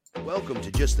Welcome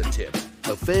to Just the Tip,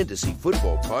 a fantasy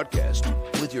football podcast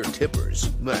with your tippers,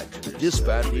 Matt, this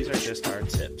fat These are just our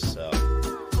tips, so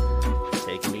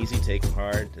take them easy, take them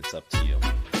hard. It's up to you.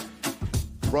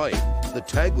 Ryan, the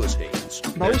tagless Haynes,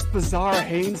 most bizarre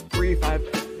Haynes brief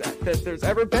that there's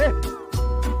ever been.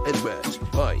 and Matt,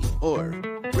 I.R.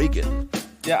 Regan.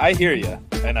 Yeah, I hear you,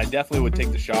 and I definitely would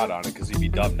take the shot on it because you'd be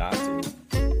dumb not to.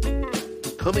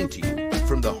 Coming to you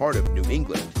from the heart of New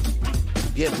England.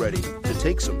 Get ready to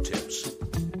take some tips.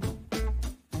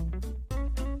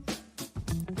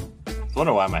 I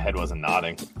wonder why my head wasn't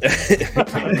nodding. Is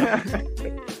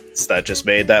that just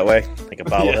made that way? Like a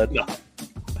bobblehead? No.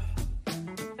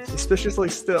 Suspiciously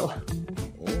still.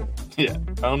 Yeah,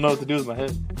 I don't know what to do with my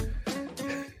head.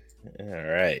 All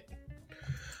right.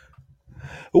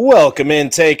 Welcome in,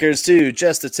 takers, to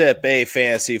Just a Tip, a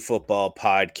fantasy football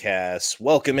podcast.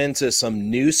 Welcome into some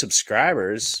new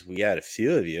subscribers. We got a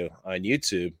few of you on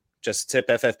YouTube. Just a Tip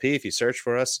FFP, if you search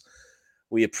for us.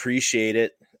 We appreciate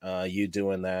it, you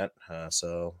doing that.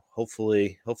 So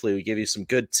hopefully we give you some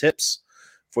good tips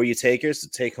for you takers to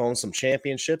take home some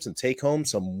championships and take home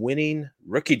some winning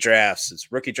rookie drafts.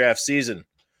 It's rookie draft season.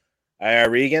 I.R.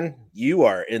 Regan, you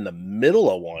are in the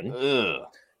middle of one. Ugh.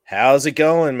 How's it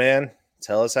going, man?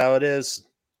 Tell us how it is.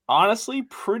 Honestly,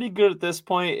 pretty good at this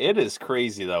point. It is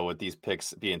crazy, though, with these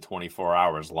picks being 24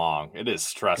 hours long. It is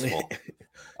stressful.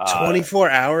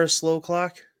 24 hours slow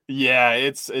clock? Yeah,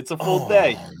 it's a full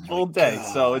day. Full day.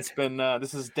 God. So it's been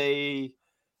this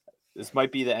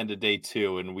might be the end of day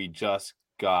 2, and we just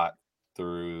got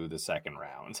through the second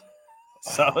round.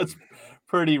 So it's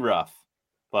pretty rough.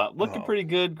 But looking pretty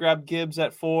good. Grabbed Gibbs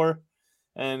at 4.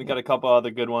 And got a couple other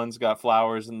good ones. Got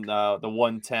Flowers and the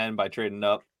 110 by trading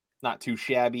up. Not too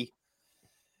shabby.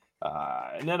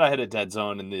 And then I hit a dead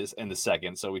zone in the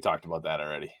second. So we talked about that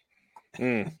already.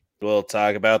 We'll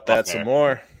talk about that some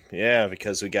more. Yeah,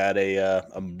 because we got a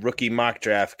rookie mock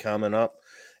draft coming up.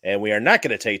 And we are not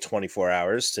going to take 24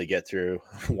 hours to get through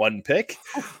one pick.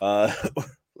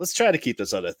 Let's try to keep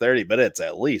this under 30 minutes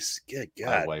at least. Good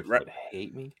God. My wife would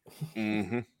hate me.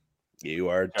 Mm-hmm. You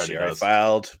are. She already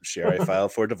filed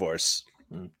for divorce.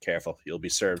 Careful, you'll be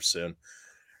served soon.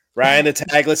 Ryan, the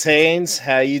tagless Haynes,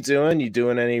 how you doing? You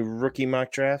doing any rookie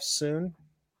mock drafts soon?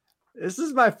 This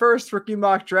is my first rookie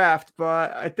mock draft,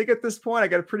 but I think at this point I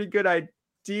got a pretty good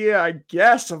idea, I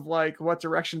guess, of like what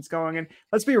direction's going in.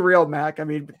 Let's be real, Mac. I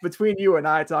mean, between you and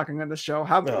I talking on the show,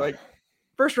 how like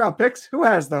first round picks? Who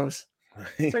has those?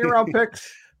 Second round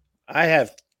picks? I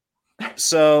have.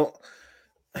 So.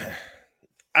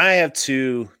 I have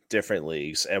 2 different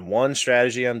leagues, and one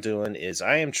strategy I'm doing is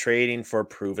I am trading for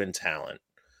proven talent.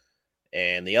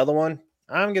 And the other one,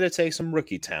 I'm going to take some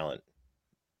rookie talent.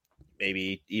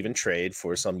 Maybe even trade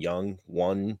for some young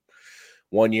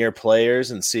one-year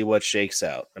players and see what shakes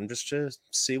out. I'm just to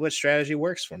see what strategy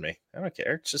works for me. I don't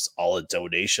care. It's just all a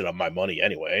donation of my money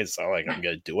anyway. It's not like I'm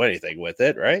going to do anything with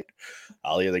it, right?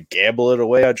 I'll either gamble it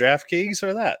away on DraftKings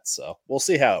or that. So we'll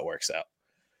see how it works out.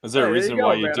 Is there a reason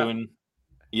why you're doing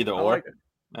either or, like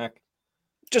Mac?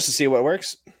 Just to see what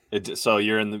works. So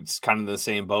you're in kind of the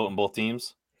same boat in both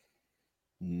teams?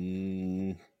 What do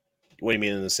you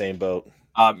mean in the same boat?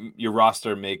 Your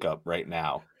roster makeup right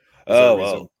now.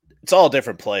 Well, it's all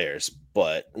different players,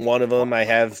 but one of them I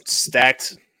have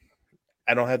stacked.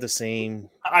 I don't have the same.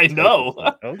 I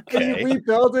know. Okay. Are you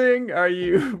rebuilding? Are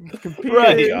you competing?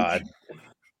 Right. God.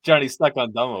 Johnny's stuck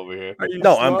on dumb over here.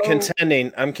 No, slow?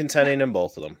 I'm contending in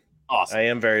both of them. Awesome. I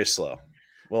am very slow.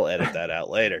 We'll edit that out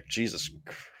later. Jesus.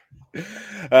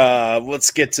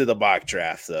 Let's get to the mock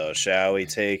draft, though, shall we,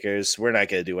 takers? We're not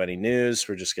going to do any news.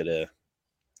 We're just gonna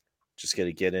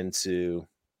get into.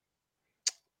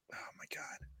 Oh my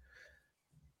God!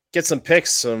 Get some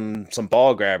picks, some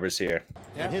ball grabbers here.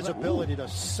 And his ability to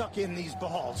suck in these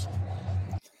balls.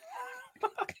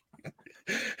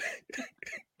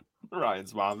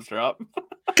 Ryan's mom's drop.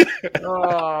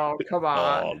 Oh, come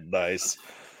on. Oh, nice.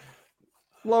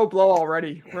 Low blow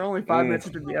already. We're only 5 minutes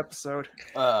into the episode.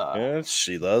 Yeah,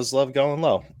 she does love going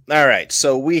low. All right,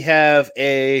 so we have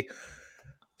a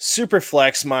super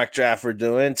flex mock draft we're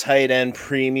doing, tight end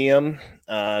premium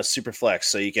super flex.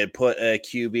 So you could put a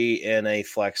QB in a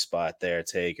flex spot there,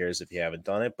 takers, if you haven't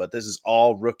done it. But this is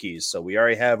all rookies. So we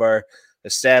already have our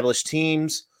established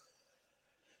teams.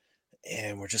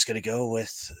 And we're just going to go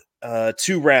with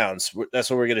 2 rounds. That's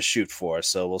what we're going to shoot for.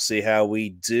 So we'll see how we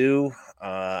do.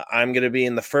 I'm going to be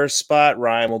in the first spot.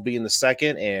 Ryan will be in the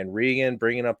second. And Regan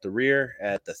bringing up the rear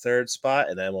at the third spot.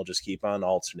 And then we'll just keep on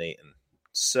alternating.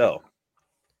 So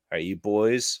are you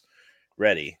boys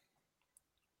ready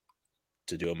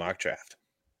to do a mock draft?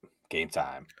 Game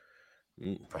time.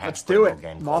 Perhaps Let's do it.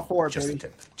 game I'm all for it, just baby. a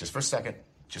tip. Just for a second.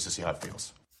 just to see how it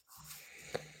feels.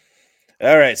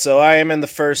 All right, so I am in the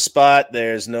first spot.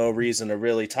 There's no reason to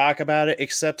really talk about it,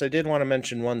 except I did want to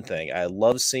mention one thing. I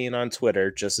love seeing on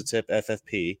Twitter, just a tip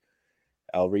FFP.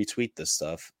 I'll retweet this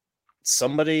stuff.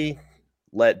 Somebody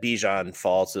let Bijan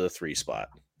fall to the 3 spot.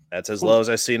 That's as low as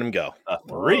I've seen him go. A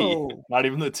 3, Whoa. not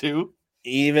even the 2.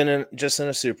 Even just in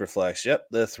a super flex. Yep,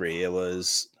 the 3. It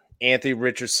was Anthony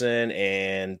Richardson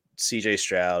and CJ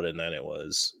Stroud, and then it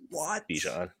was What?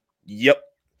 Bijan. Yep.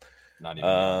 Not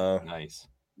even nice.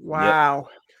 Wow.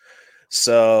 Yep.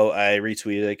 So I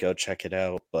retweeted it. Go check it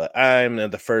out. But I'm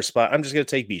in the first spot. I'm just going to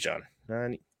take Bijan.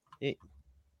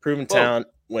 Proven talent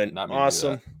went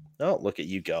awesome. Oh, look at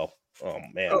you go. Oh,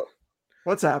 man. Oh,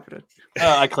 what's happening?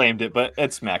 I claimed it, but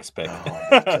it's Max pick. Oh,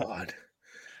 my God.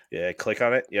 Yeah, click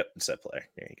on it. Yep, set player.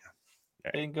 There you go.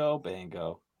 Right. Bingo,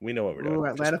 bingo. We know what we're doing. Ooh,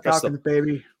 Atlanta Falcons,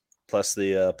 baby. Plus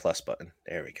the plus button.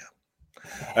 There we go.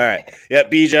 All right.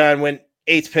 Yep, Bijan went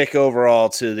 8th pick overall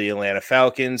to the Atlanta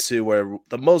Falcons, who were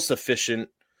the most efficient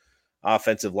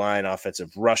offensive line,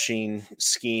 offensive rushing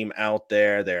scheme out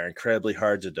there. They're incredibly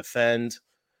hard to defend.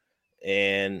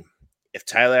 And if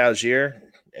Tyler Algier,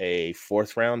 a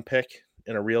 4th round pick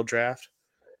in a real draft,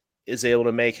 is able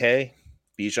to make hay,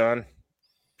 Bijan,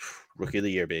 rookie of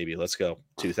the year, baby. Let's go.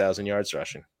 2,000 yards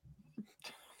rushing.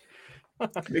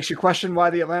 Makes you question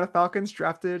why the Atlanta Falcons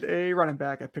drafted a running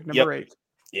back at pick number 8.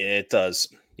 Yeah, it does.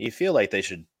 You feel like they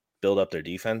should build up their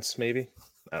defense, maybe?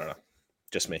 I don't know.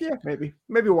 Just me. Yeah, maybe.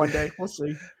 Maybe one day. We'll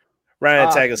see. Ryan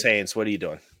Tagus Haynes, what are you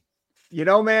doing? You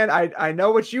know, man, I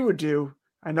know what you would do.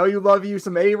 I know you love you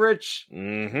some A-Rich.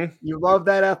 Mm-hmm. You love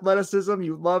that athleticism.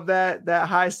 You love that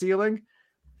high ceiling.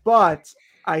 But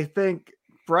I think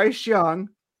Bryce Young,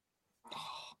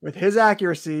 with his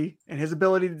accuracy and his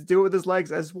ability to do it with his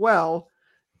legs as well,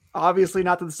 obviously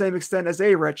not to the same extent as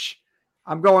A-Rich,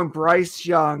 I'm going Bryce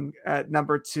Young at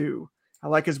number 2. I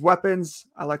like his weapons.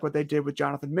 I like what they did with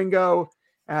Jonathan Mingo,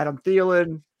 Adam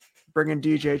Thielen, bringing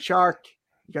DJ Chark.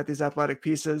 You got these athletic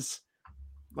pieces.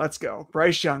 Let's go.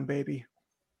 Bryce Young, baby.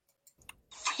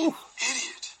 Idiot.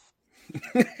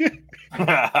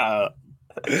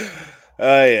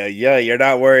 Yeah. You're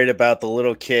not worried about the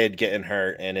little kid getting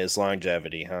hurt and his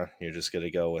longevity, huh? You're just going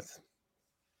to go with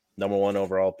number 1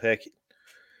 overall pick.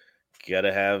 You got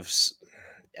to have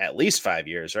at least 5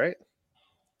 years, right?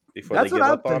 Before That's they give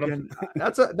up on him.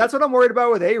 That's what I'm worried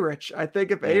about with A-Rich. I think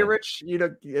if A-Rich,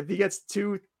 if he gets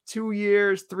 2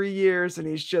 years, 3 years, and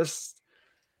he's just,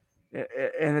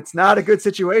 and it's not a good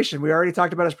situation. We already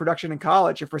talked about his production in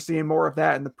college. If we're seeing more of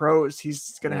that in the pros,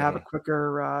 he's going to have a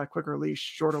quicker leash,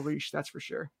 shorter leash. That's for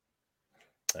sure.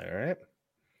 All right.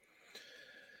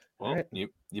 Well, you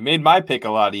made my pick a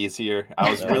lot easier. I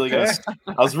was really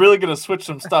gonna switch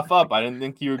some stuff up. I didn't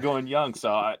think you were going young,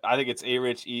 so I think it's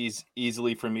A-Rich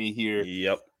easily for me here.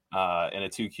 Yep. In a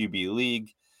 2 QB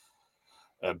league,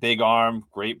 a big arm,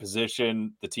 great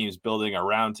position. The team's building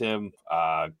around him.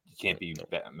 You can't be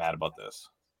mad about this.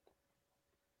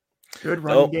 Good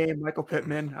running game, Michael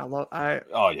Pittman. I love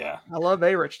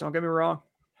A-Rich. Don't get me wrong.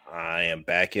 I am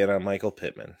back in on Michael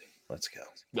Pittman. Let's go.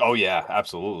 Oh yeah,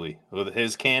 absolutely. With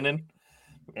his cannon,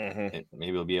 Mm-hmm.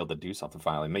 Maybe he'll be able to do something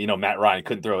finally. You know, Matt Ryan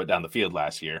couldn't throw it down the field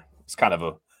last year. It's kind of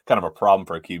a problem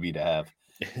for a QB to have.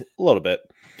 A little bit.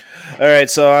 All right,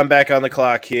 so I'm back on the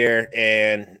clock here,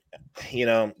 and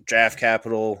draft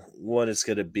capital, what it's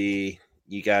going to be,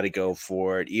 you got to go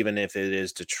for it, even if it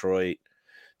is Detroit.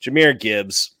 Jahmyr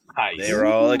Gibbs. Nice. They were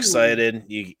all excited.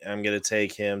 I'm going to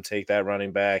take him, take that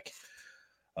running back.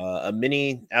 A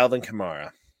mini Alvin Kamara,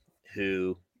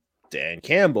 who Dan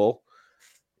Campbell,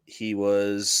 he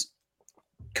was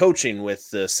coaching with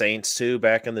the Saints too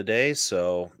back in the day,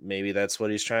 so maybe that's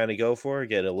what he's trying to go for,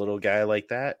 get a little guy like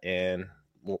that, and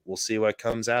we'll see what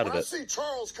comes out of it. I see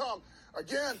Charles come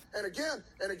again and again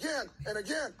and again and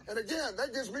again and again.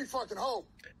 That gives me fucking hope.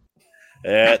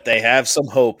 They have some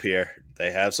hope here.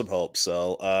 They have some hope.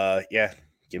 So,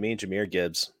 give me Jahmyr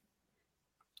Gibbs.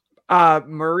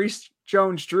 Maurice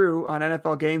Jones-Drew on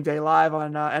NFL Game Day Live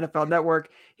on NFL Network,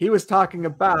 he was talking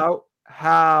about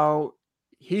how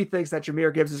he thinks that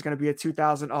Jahmyr Gibbs is going to be a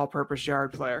 2,000 all-purpose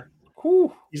yard player.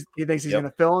 He thinks he's going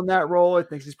to fill in that role. He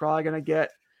thinks he's probably going to get,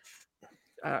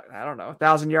 I don't know,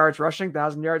 1,000 yards rushing,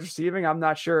 1,000 yards receiving. I'm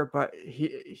not sure, but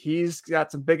he's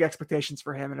got some big expectations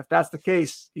for him. And if that's the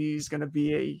case, he's going to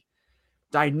be a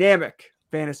dynamic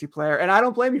fantasy player. And I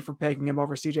don't blame you for picking him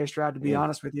over CJ Stroud, to be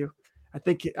honest with you. I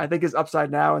think his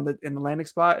upside now in the landing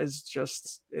spot is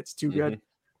just, it's too good.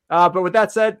 But with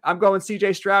that said, I'm going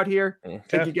CJ Stroud here. Okay.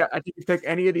 I think you pick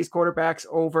any of these quarterbacks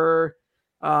over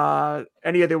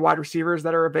any of the wide receivers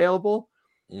that are available.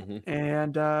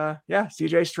 And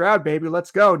CJ Stroud, baby,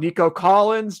 let's go. Nico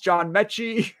Collins, John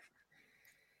Mechie.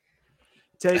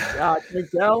 Take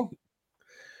Dell.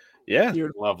 Yeah.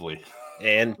 Lovely.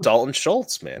 And Dalton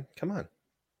Schultz, man. Come on.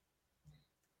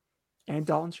 And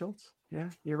Dalton Schultz. Yeah,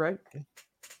 you're right.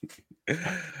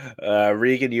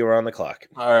 Regan, you were on the clock.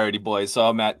 Alrighty, boys. So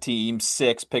I'm at team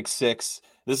 6, pick 6.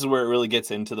 This is where it really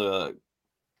gets into the,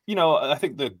 I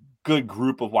think the good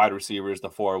group of wide receivers, the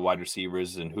 4 wide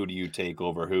receivers, and who do you take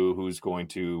over who's going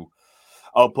to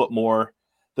output more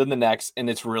than the next. And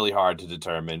it's really hard to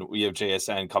determine. We have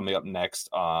JSN coming up next.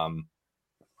 I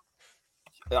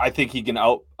think he can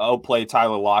outplay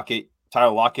Tyler Lockett.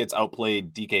 Tyler Lockett's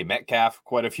outplayed DK Metcalf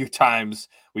quite a few times.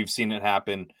 We've seen it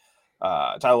happen.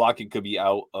 Tyler Lockett could be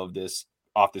off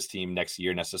this team next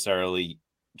year necessarily.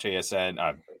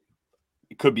 JSN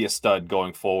could be a stud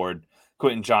going forward.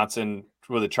 Quentin Johnson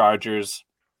for the Chargers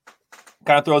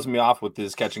kind of throws me off with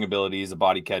his catching abilities, a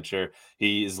body catcher.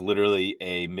 He is literally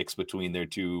a mix between their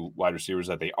 2 wide receivers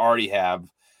that they already have,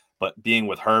 but being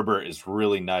with Herbert is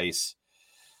really nice.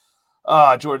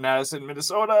 Jordan Addison,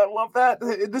 Minnesota. I love that.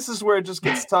 This is where it just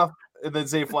gets tough. And then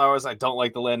Zay Flowers, I don't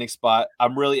like the landing spot.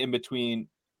 I'm really in between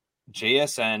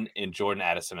JSN and Jordan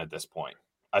Addison at this point.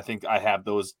 I think I have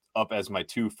those up as my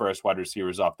 2 first wide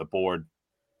receivers off the board.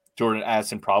 Jordan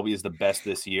Addison probably is the best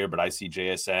this year, but I see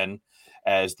JSN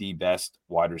as the best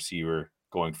wide receiver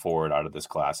going forward out of this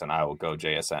class, and I will go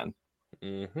JSN.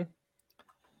 Mm-hmm.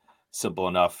 Simple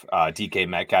enough. DK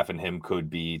Metcalf and him could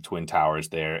be twin towers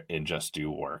there and just do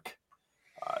work.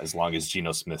 As long as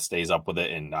Geno Smith stays up with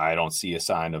it, and I don't see a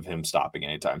sign of him stopping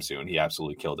anytime soon. He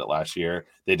absolutely killed it last year.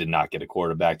 They did not get a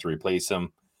quarterback to replace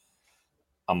him.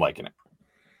 I'm liking it.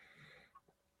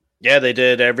 Yeah, they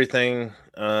did everything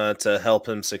to help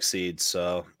him succeed,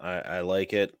 so I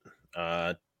like it.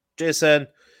 Jason,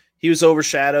 he was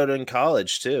overshadowed in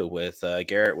college, too, with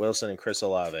Garrett Wilson and Chris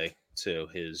Olave, too,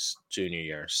 his junior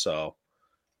year.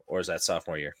 Or is that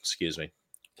sophomore year? Excuse me.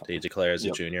 Did he declare as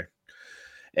a junior?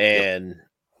 And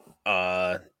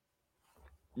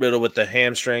Riddle with the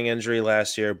hamstring injury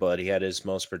last year, but he had his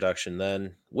most production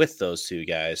then with those 2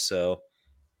 guys. So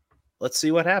let's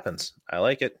see what happens. I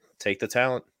like it. Take the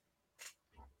talent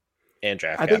and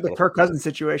draft I think the Kirk Cousins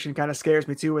situation kind of scares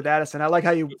me too with Addison. I like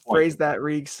how you phrased that,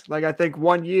 Reeks. Like, I think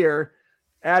 1 year,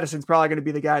 Addison's probably going to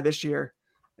be the guy this year.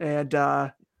 And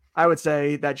I would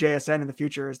say that JSN in the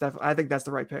future is definitely, I think that's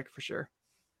the right pick for sure.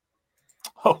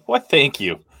 Oh, well, thank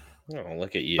you. Oh,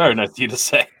 look at you. Very nice of you to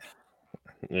say.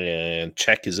 And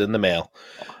check is in the mail.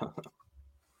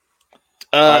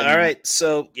 All right.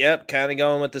 So, kind of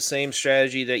going with the same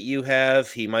strategy that you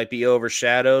have. He might be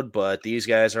overshadowed, but these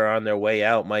guys are on their way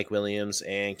out. Mike Williams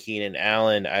and Keenan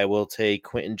Allen. I will take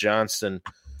Quentin Johnston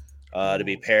to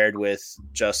be paired with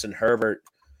Justin Herbert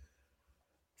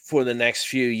for the next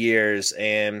few years.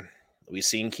 And we've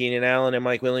seen Keenan Allen and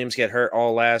Mike Williams get hurt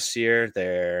all last year.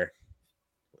 They're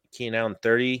Keenan Allen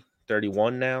 30,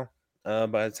 31 now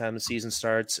by the time the season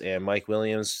starts. And Mike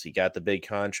Williams, he got the big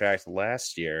contract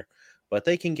last year, but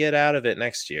they can get out of it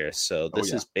next year. So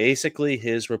this is basically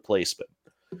his replacement.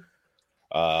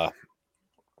 I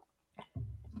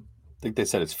think they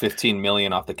said it's $15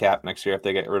 million off the cap next year if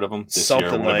they get rid of him. This something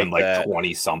year would have been that.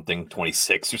 20-something,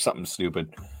 26 or something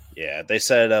stupid. Yeah, they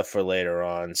set it up for later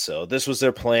on. So this was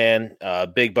their plan.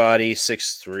 Big body,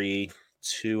 6'3",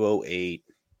 208.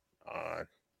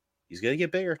 He's going to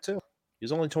get bigger, too.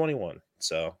 He's only 21.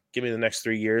 So give me the next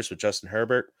 3 years with Justin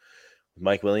Herbert, with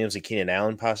Mike Williams and Keenan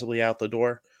Allen possibly out the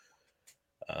door.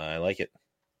 I like it.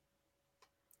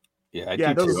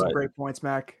 Yeah, those are great points,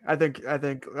 Mac. I think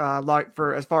like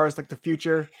for as far as like the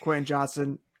future, Quentin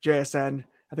Johnson, JSN,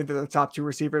 I think they're the top 2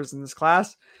 receivers in this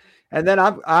class. And then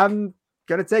I'm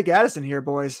gonna take Addison here,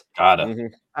 boys. Gotta.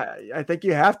 I think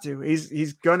you have to.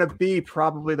 He's gonna be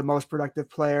probably the most productive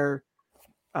player,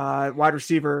 wide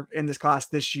receiver in this class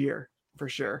this year for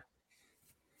sure.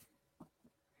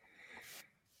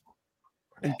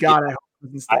 And God, I hope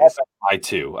I have my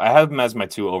 2. I have him as my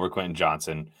 2 over Quentin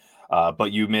Johnson.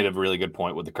 But you made a really good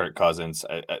point with the Kirk Cousins.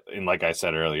 And like I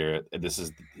said earlier, this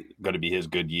is going to be his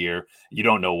good year. You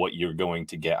don't know what you're going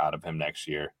to get out of him next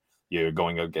year. You're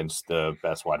going against the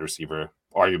best wide receiver,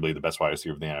 arguably the best wide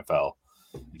receiver in the NFL,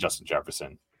 Justin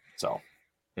Jefferson. So,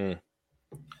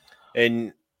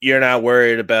 And you're not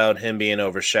worried about him being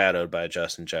overshadowed by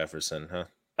Justin Jefferson, huh?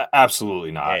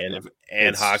 Absolutely not.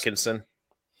 And Hawkinson?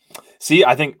 See,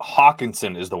 I think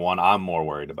Hawkinson is the one I'm more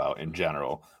worried about in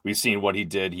general. We've seen what he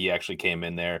did. He actually came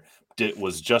in there,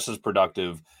 was just as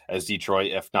productive as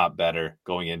Detroit, if not better,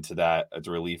 going into that as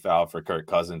a relief valve for Kirk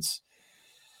Cousins.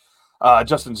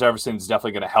 Justin Jefferson is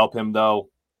definitely going to help him, though.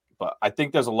 But I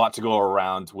think there's a lot to go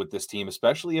around with this team,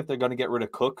 especially if they're going to get rid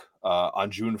of Cook on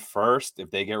June 1st.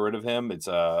 If they get rid of him, it's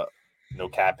a no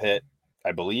cap hit,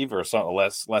 I believe, or something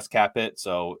less cap hit.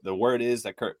 So the word is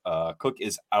that Cook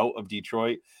is out of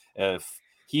Detroit. If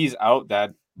he's out,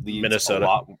 that leaves Minnesota. a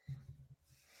lot.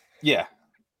 Yeah,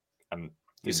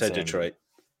 You said Detroit.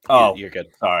 Oh, you're good.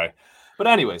 Sorry, but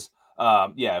anyways,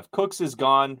 if Cooks is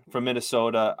gone from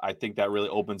Minnesota, I think that really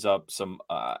opens up some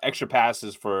extra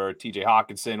passes for TJ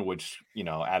Hawkinson, which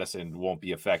Addison won't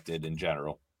be affected in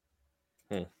general.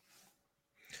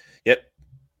 Yep,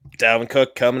 Dalvin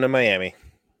Cook coming to Miami.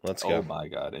 Let's go. Oh my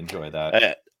God, enjoy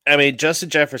that. I mean, Justin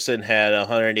Jefferson had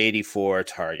 184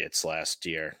 targets last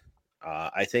year.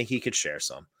 I think he could share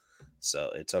some,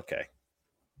 so it's okay.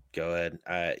 Go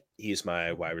ahead. He's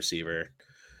my wide receiver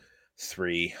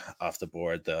 3 off the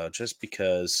board, though, just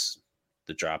because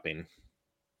the dropping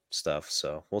stuff.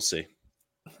 So we'll see.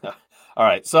 All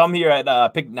right. So I'm here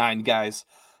at pick 9, guys.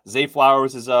 Zay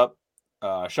Flowers is up.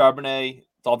 Charbonnet,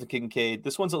 Dalton Kincaid.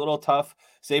 This one's a little tough.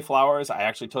 Zay Flowers, I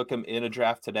actually took him in a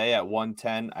draft today at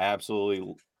 110. I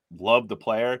absolutely love the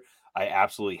player. I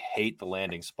absolutely hate the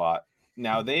landing spot.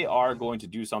 Now, they are going to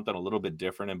do something a little bit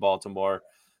different in Baltimore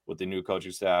with the new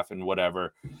coaching staff and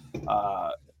whatever.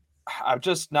 I'm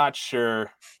just not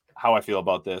sure how I feel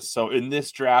about this. So in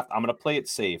this draft, I'm going to play it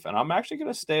safe, and I'm actually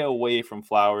going to stay away from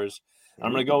Flowers.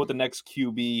 I'm going to go with the next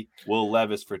QB, Will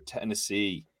Levis for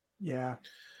Tennessee. Yeah.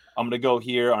 I'm going to go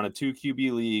here on a 2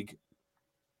 QB league.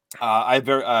 I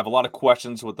have a lot of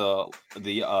questions with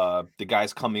the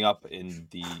guys coming up in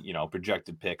the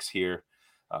projected picks here.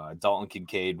 Dalton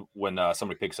Kincaid, when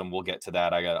somebody picks him, we'll get to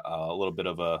that. I got a little bit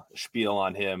of a spiel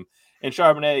on him. And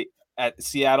Charbonnet at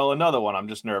Seattle, another one I'm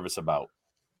just nervous about,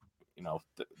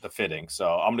 the fitting. So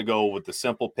I'm going to go with the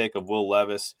simple pick of Will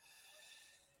Levis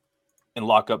and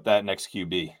lock up that next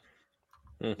QB.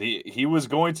 He was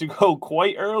going to go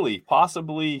quite early,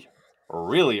 possibly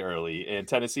really early, and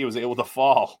Tennessee was able to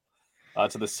fall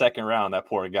to the second round. That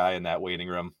poor guy in that waiting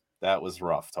room. That was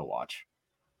rough to watch.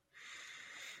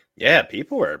 Yeah,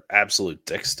 people were absolute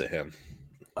dicks to him.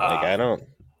 Like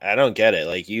I don't get it.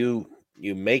 Like you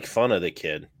make fun of the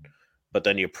kid, but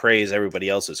then you praise everybody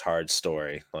else's hard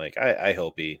story. Like I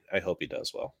hope he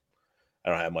does well. I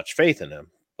don't have much faith in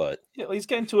him, but he's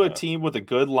getting to a team with a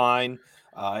good line.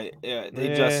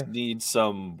 They just need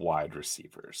some wide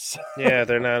receivers. Yeah,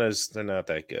 they're not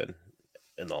that good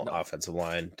in the offensive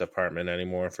line department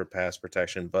anymore for pass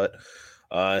protection, but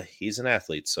he's an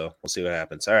athlete, so we'll see what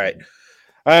happens. All right.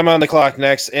 I'm on the clock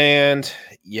next, and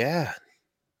yeah.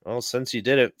 Well, since you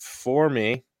did it for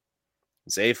me,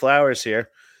 Zay Flowers here.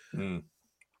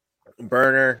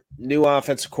 Burner, new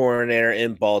offensive coordinator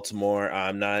in Baltimore.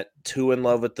 I'm not too in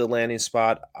love with the landing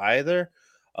spot either,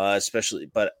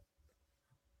 especially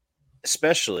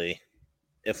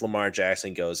if Lamar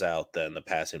Jackson goes out, then the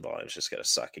passing volume is just going to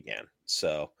suck again.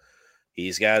 So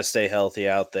he's got to stay healthy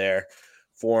out there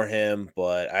for him,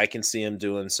 but I can see him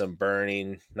doing some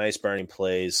nice burning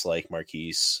plays like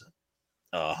Marquise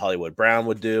Hollywood Brown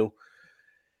would do.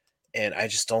 And I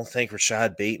just don't think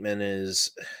Rashad Bateman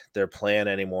is their plan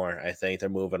anymore. I think they're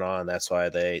moving on. That's why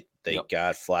they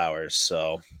got Flowers.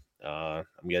 So I'm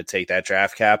going to take that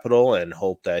draft capital and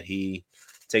hope that he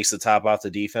takes the top off the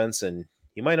defense. And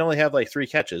he might only have like 3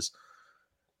 catches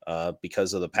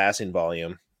because of the passing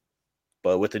volume.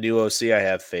 But with the new OC, I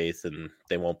have faith, and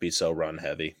they won't be so run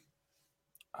heavy.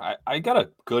 I got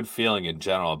a good feeling in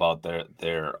general about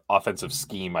their offensive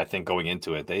scheme. I think going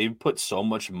into it, they put so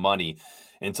much money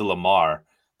into Lamar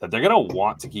that they're going to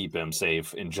want to keep him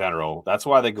safe in general. That's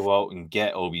why they go out and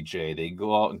get OBJ. They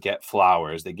go out and get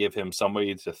Flowers. They give him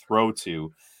somebody to throw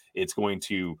to. It's going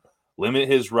to limit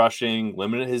his rushing,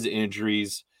 limit his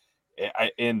injuries,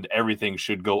 and everything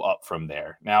should go up from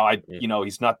there. Now,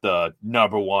 he's not the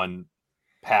number 1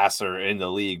 passer in the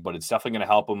league, but it's definitely going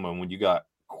to help him. And when you got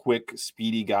quick,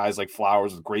 speedy guys like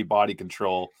Flowers with great body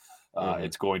control,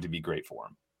 it's going to be great for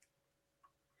him.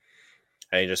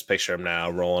 I just picture him now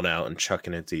rolling out and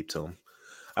chucking it deep to him.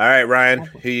 All right, Ryan,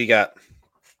 who you got?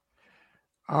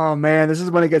 Oh man, this is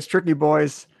when it gets tricky,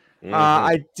 boys.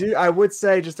 I would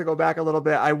say, just to go back a little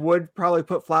bit, I would probably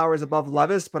put Flowers above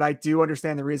Levis, but I do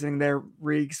understand the reasoning there,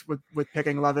 Reeks, with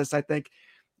picking Levis. I think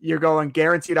you're going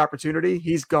guaranteed opportunity.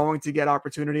 He's going to get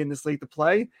opportunity in this league to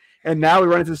play. And now we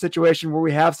run into a situation where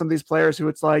we have some of these players who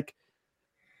it's like,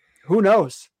 who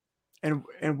knows? And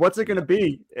what's it going to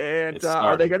be? And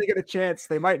are they going to get a chance?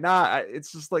 They might not.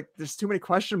 It's just like there's too many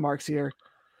question marks here.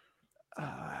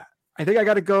 I think I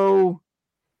got to go.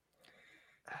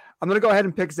 I'm going to go ahead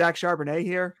and pick Zach Charbonnet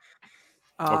here.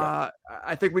 Okay.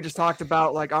 I think we just talked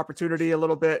about like opportunity a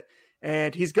little bit.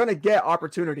 and he's going to get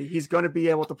opportunity. He's going to be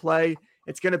able to play.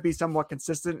 It's going to be somewhat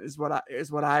consistent is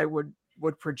what I would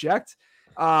project.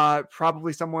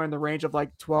 Probably somewhere in the range of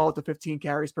like 12 to 15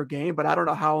 carries per game, but I don't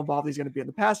know how involved he's going to be in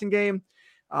the passing game.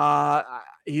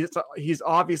 He's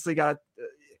obviously got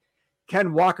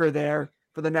Ken Walker there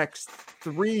for the next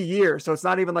 3 years. So it's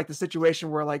not even like the situation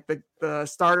where like the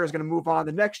starter is going to move on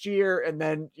the next year. And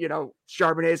then,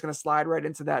 Charbonnet is going to slide right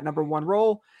into that number one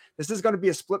role. This is going to be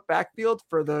a split backfield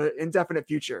for the indefinite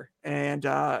future. And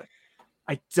I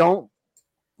don't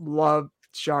love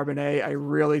Charbonnet. I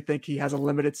really think he has a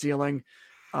limited ceiling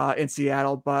in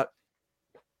Seattle, but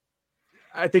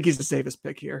I think he's the safest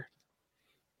pick here.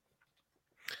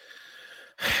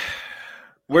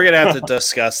 We're going to have to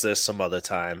discuss this some other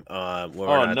time when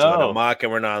we're not doing a mock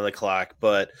and we're not on the clock,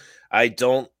 but I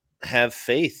don't have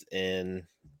faith in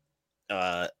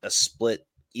a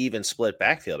even split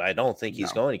backfield. I don't think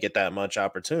he's going to get that much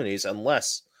opportunities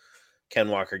unless Ken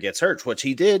Walker gets hurt, which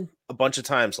he did a bunch of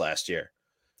times last year.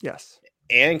 Yes.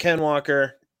 And Ken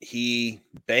Walker, he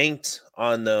banked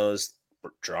on those,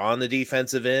 drawing the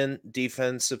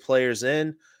defensive players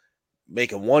in,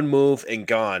 making one move and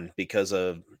gone because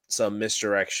of some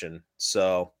misdirection.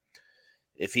 So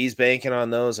if he's banking on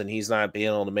those and he's not being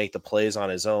able to make the plays on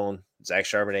his own, Zach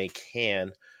Charbonnet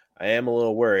can. I am a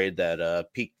little worried that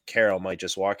Pete Carroll might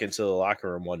just walk into the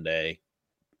locker room one day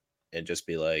and just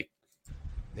be like,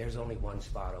 there's only one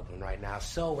spot open right now,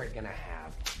 so we're going to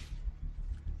have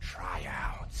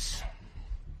tryouts.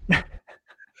 That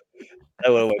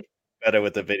would have went better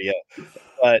with the video.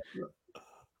 But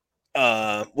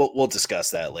we'll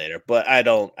discuss that later. But I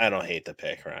don't hate the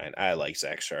pick, Ryan. I like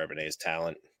Zach Charbonnet's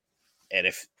talent. And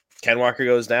if Ken Walker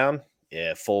goes down,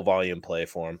 full volume play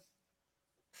for him.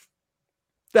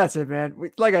 That's it,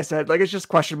 man. Like I said, it's just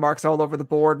question marks all over the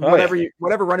board.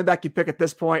 Whatever running back you pick at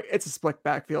this point, it's a split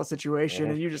backfield situation,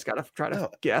 and you just got to try to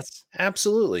guess.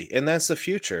 Absolutely, and that's the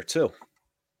future too.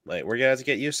 Like, we're gonna have to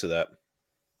get used to that.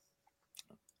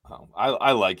 Oh,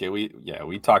 I like it.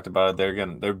 We talked about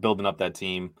it. They're building up that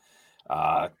team.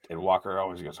 And Walker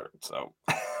always gets hurt. So,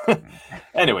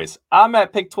 anyways, I'm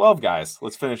at pick 12, guys.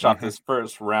 Let's finish off this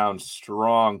first round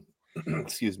strong.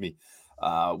 Excuse me.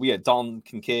 We had Dalton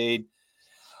Kincaid.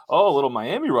 Oh, a little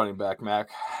Miami running back, Mac.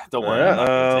 Don't worry, I'm not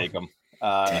going to take him.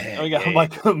 We got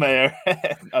Michael Mayer,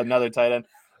 another tight end.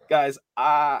 Guys,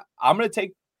 I'm going to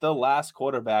take the last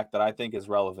quarterback that I think is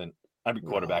relevant.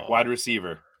 Wide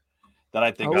receiver that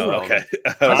I think is relevant. Okay.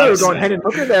 I thought you were going ahead and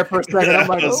look at that for a second. I'm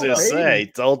like, I was going to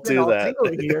say, don't do that.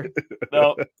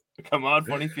 No, come on,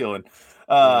 funny feeling.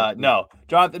 No,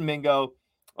 Jonathan Mingo,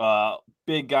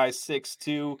 big guy,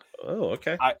 6'2". Oh,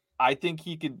 okay. I think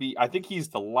he could be. I think he's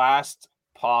the last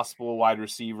possible wide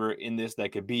receiver in this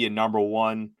that could be a number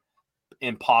one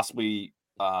and possibly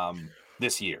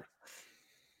this year.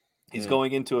 He's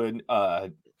going into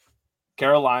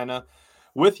Carolina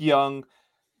with Young.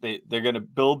 They're going to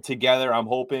build together, I'm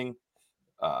hoping.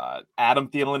 Adam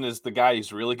Thielen is the guy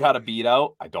he's really got to beat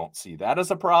out. I don't see that as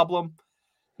a problem.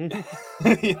 We're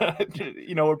pretty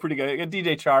good.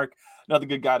 DJ Chark, another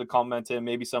good guy to comment him.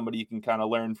 Maybe somebody you can kind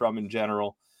of learn from in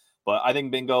general. But I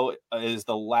think Bingo is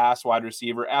the last wide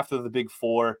receiver after the big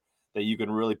four that you can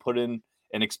really put in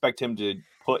and expect him to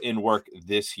put in work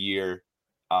this year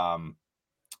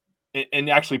and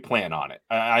actually plan on it.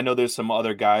 I know there's some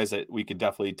other guys that we could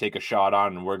definitely take a shot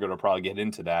on, and we're going to probably get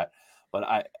into that.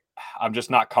 But I'm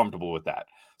just not comfortable with that.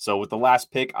 So with the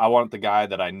last pick, I want the guy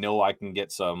that I know I can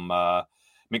get some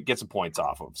points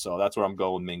off of. So that's where I'm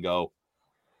going, Mingo,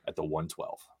 at the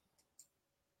 112.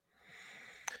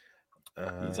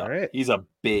 He's a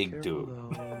big dude.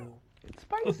 It's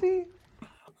spicy.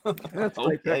 That's a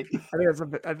great pick.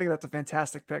 I think that's a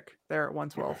fantastic pick there at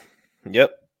 112.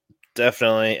 Yep,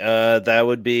 definitely. That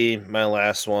would be my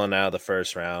last one out of the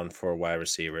first round for wide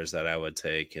receivers that I would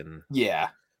take. And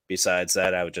besides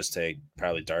that, I would just take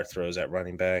probably dart throws at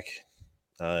running back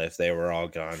if they were all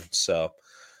gone. So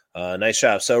nice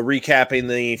job. So recapping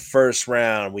the first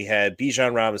round, we had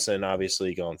Bijan Robinson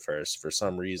obviously going first. For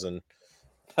some reason,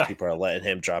 people are letting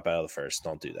him drop out of the first.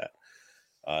 Don't do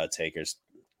that. Takers.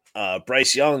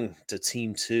 Bryce Young to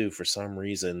team 2 for some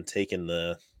reason, taking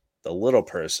the little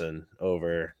person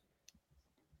over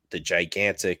the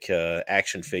gigantic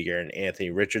action figure and Anthony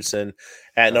Richardson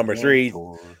at number 3.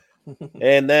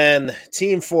 And then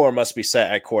team 4 must be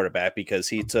set at quarterback because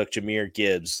he took Jahmyr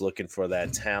Gibbs, looking for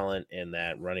that talent and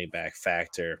that running back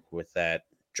factor with that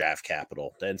draft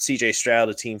capital. Then CJ Stroud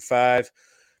to team 5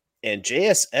 and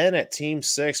JSN at team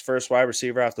 6, first wide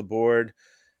receiver off the board.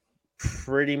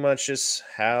 Pretty much just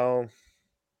how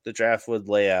the draft would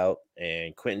lay out.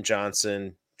 And Quentin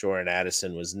Johnson, Jordan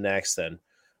Addison was next. Then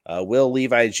Will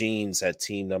Levi Jeans at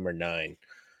team number 9.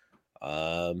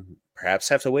 Perhaps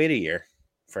have to wait a year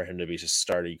for him to be just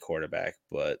starting quarterback,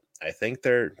 but I think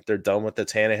they're done with the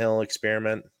Tannehill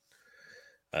experiment.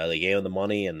 They gave him the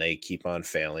money and they keep on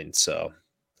failing, so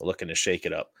looking to shake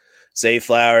it up. Zay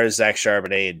Flowers, Zach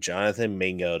Charbonnet, and Jonathan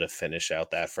Mingo to finish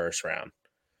out that first round.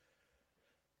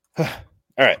 All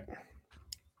right.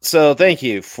 So thank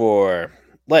you for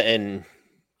letting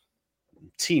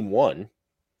Team 1,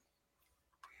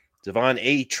 Devon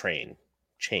A-Train.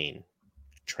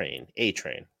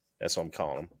 That's what I'm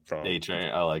calling him. From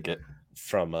A-Train, I like it.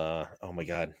 From, oh my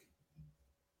God.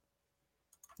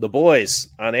 The Boys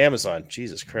on Amazon.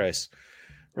 Jesus Christ.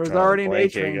 There was already an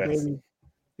A-Train, baby.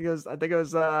 Because I think it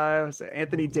was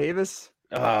Anthony Davis.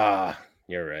 You're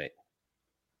right.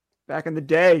 Back in the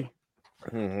day.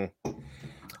 Mm-hmm.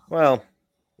 Well,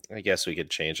 I guess we could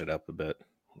change it up a bit.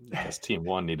 Because Team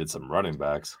 1 needed some running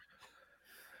backs.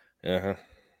 Uh-huh.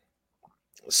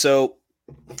 So,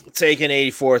 taking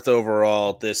 84th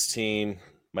overall, this team,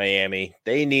 Miami,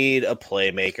 they need a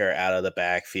playmaker out of the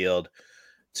backfield.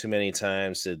 Too many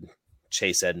times did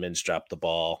Chase Edmonds drop the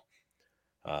ball.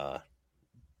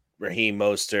 Raheem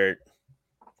Mostert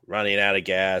running out of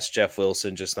gas. Jeff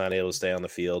Wilson just not able to stay on the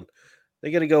field.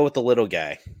 They're going to go with the little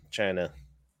guy, trying to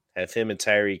have him and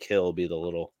Tyreek Hill be the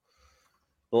little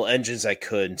engines that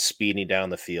could speeding down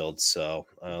the field. So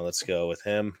let's go with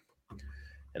him,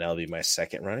 and that'll be my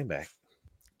second running back.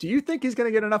 Do you think he's going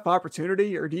to get enough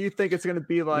opportunity, or do you think it's going to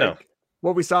be like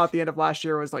what we saw at the end of last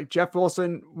year was like Jeff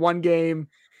Wilson one game,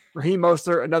 Raheem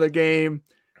Mostert another game?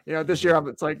 You know, this year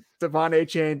it's like Devon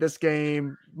A-Chain this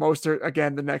game, Mostert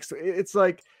again the next. It's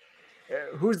like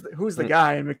who's the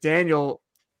guy? And McDaniel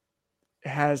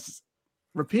has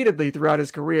repeatedly throughout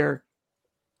his career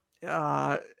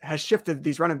has shifted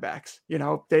these running backs, you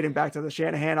know, dating back to the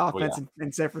Shanahan offense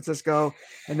in San Francisco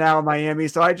and now in Miami.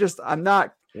 So I'm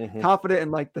not confident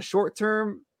in like the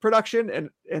short-term production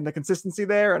and the consistency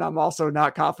there. And I'm also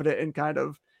not confident in kind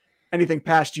of anything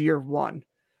past year one.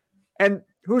 And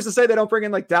who's to say they don't bring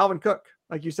in like Dalvin Cook,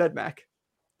 like you said, Mac.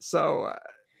 So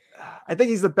I think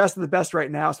he's the best of the best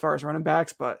right now as far as running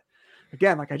backs. But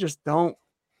again, like I just don't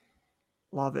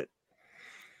love it.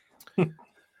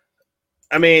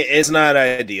 I mean, it's not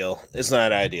ideal. It's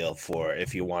not ideal for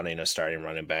if you're wanting a starting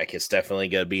running back. It's definitely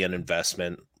going to be an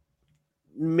investment.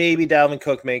 Maybe Dalvin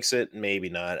Cook makes it, maybe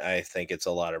not. I think it's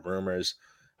a lot of rumors.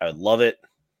 I would love it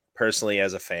personally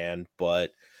as a fan,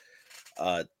 but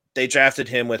they drafted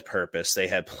him with purpose. They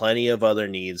had plenty of other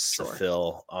needs to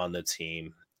fill on the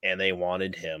team, and they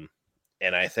wanted him.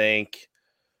 And I think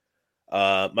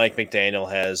Mike McDaniel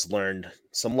has learned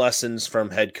some lessons from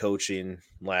head coaching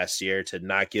last year to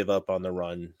not give up on the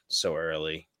run so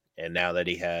early. And now that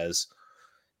he has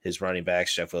his running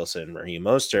backs, Jeff Wilson and Raheem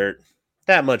Mostert,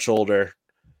 that much older,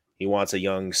 he wants a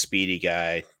young, speedy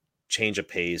guy, change of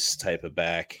pace type of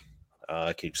back,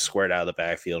 can squirt out of the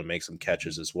backfield and make some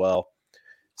catches as well.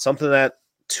 Something that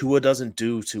Tua doesn't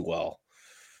do too well,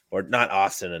 or not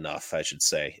often enough, I should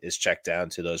say, is check down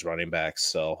to those running backs.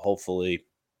 So hopefully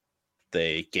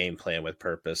they game plan with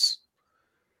purpose.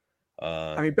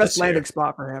 I mean, best landing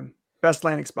spot for him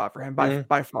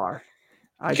by far.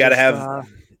 You got to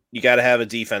have a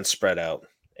defense spread out.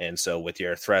 And so with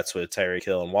your threats with Tyreek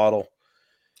Hill and Waddle,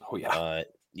 you got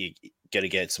to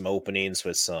get some openings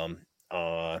with some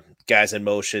guys in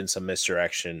motion, some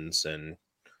misdirections, and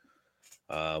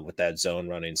with that zone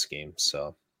running scheme.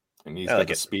 So, and he's got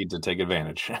the speed to take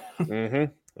advantage.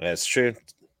 That's true.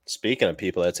 Speaking of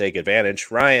people that take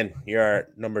advantage, Ryan, you're our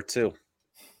number 2.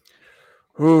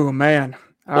 Ooh, man.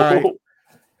 All right.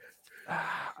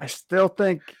 I still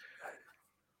think,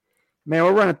 man,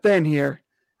 we're running thin here.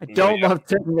 I don't love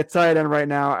taking a tight end right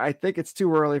now. I think it's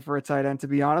too early for a tight end, to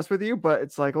be honest with you, but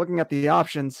it's like looking at the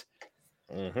options.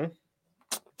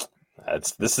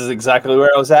 This is exactly where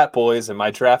I was at, boys, in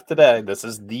my draft today. This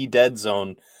is the dead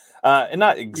zone. And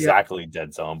not exactly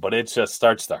dead zone, but it just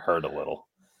starts to hurt a little.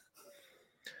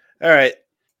 All right.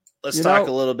 Let's talk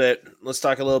a little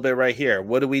bit right here.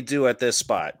 What do we do at this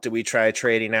spot? Do we try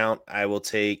trading out? I'll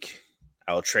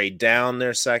trade down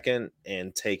their second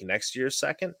and take next year's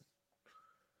second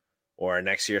or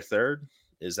next year third.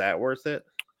 Is that worth it?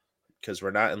 Because we're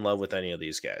not in love with any of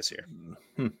these guys here.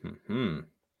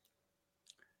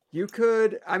 You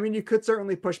could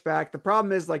certainly push back. The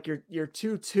problem is like you're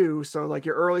 2-2, so like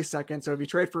your early second. So if you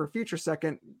trade for a future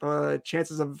second, the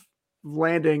chances of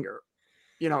landing,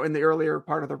 in the earlier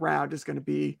part of the round is going to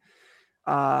be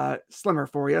slimmer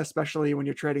for you, especially when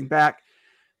you're trading back.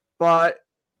 But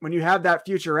when you have that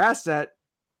future asset,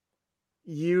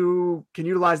 you can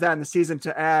utilize that in the season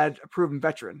to add a proven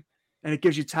veteran. and it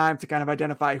gives you time to kind of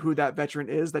identify who that veteran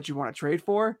is that you want to trade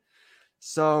for.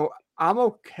 So I'm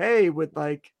okay with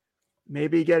like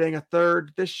maybe getting a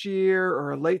third this year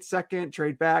or a late second,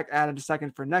 trade back, add a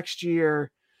second for next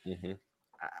year. Mm-hmm.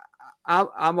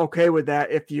 I'm okay with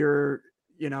that if you're,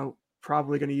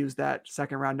 probably going to use that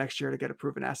second round next year to get a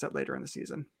proven asset later in the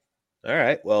season. All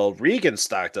right. Well, Regan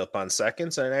stocked up on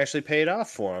seconds and actually paid off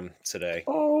for him today.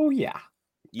 Oh yeah.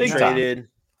 You Big traded. time.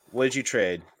 What did you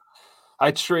trade?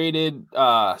 I traded.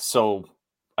 So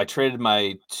I traded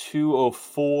my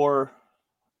 204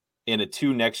 and a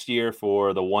 2 next year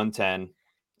for the 110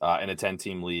 in a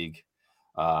 10-team league.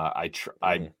 I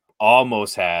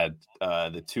almost had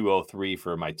the 203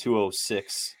 for my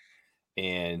 206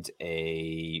 and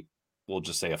we'll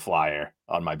just say a flyer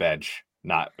on my bench.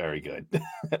 Not very good.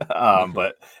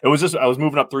 But it was just, I was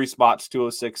moving up 3 spots,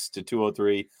 206 to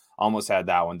 203. Almost had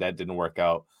that one. That didn't work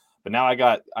out. But now I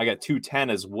got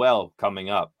 210 as well coming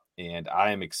up, and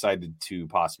I am excited to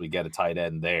possibly get a tight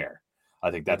end there. I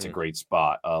think that's a great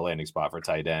spot, landing spot for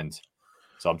tight end.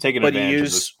 So I'm taking advantage of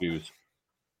this boost.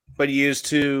 But you used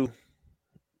 2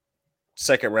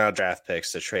 second-round draft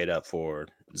picks to trade up for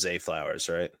Zay Flowers,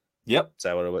 right? Yep. Is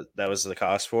that what it was? That was the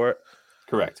cost for it?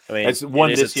 Correct. I mean, it's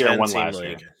one this year, 10-team one last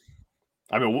league. year.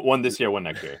 I mean, one this year, one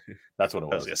next year. That's what it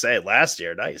was. I was going to say last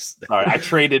year. Nice. All right, I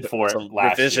traded for it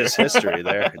last year. Revisionist history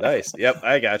there. Nice. Yep,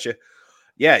 I got you.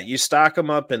 Yeah, you stock them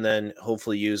up and then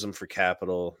hopefully use them for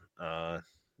capital to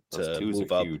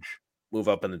move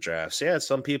up in the drafts. Yeah,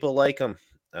 some people like them.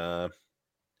 A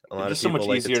lot of so people much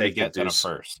like easier to to take get the than a deuce.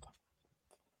 first.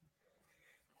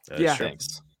 Yeah.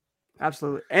 Thanks.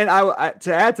 Absolutely. And I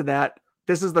to add to that,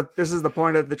 this is the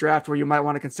point of the draft where you might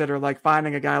want to consider like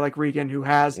finding a guy like Regan who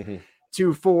has 2-4,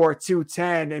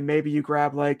 2-10, and maybe you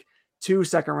grab like 2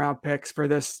 second-round picks for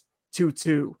this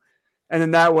 2-2. And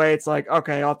then that way it's like,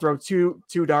 okay, I'll throw two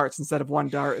darts instead of 1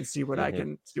 dart and see what I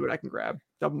can grab.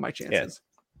 Double my chances.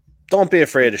 Yeah. Don't be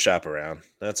afraid to shop around.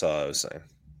 That's all I was saying.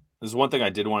 There's one thing I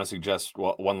did want to suggest.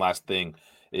 One last thing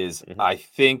is I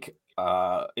think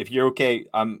if you're okay,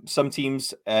 some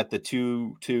teams at the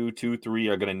 2, 2, 2, 3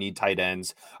 are going to need tight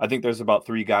ends. I think there's about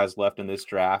 3 guys left in this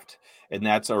draft, and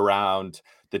that's around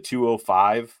the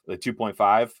 205, the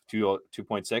 2.5,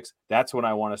 2.6. That's when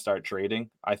I want to start trading.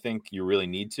 I think you really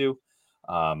need to.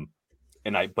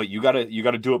 But you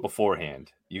gotta do it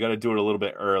beforehand. You gotta do it a little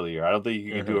bit earlier. I don't think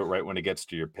you can do it right when it gets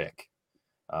to your pick.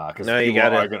 Because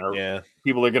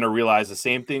people are gonna realize the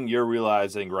same thing you're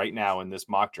realizing right now in this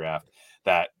mock draft,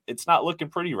 that it's not looking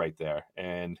pretty right there.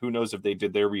 And who knows if they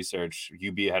did their research,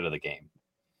 you'd be ahead of the game.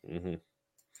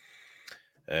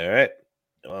 All right.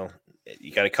 Well,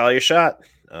 you got to call your shot.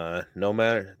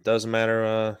 Doesn't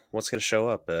matter what's going to show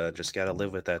up. Just got to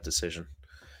live with that decision.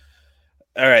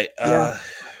 All right. I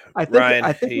think Ryan,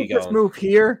 with this move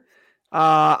here,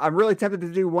 I'm really tempted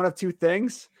to do one of 2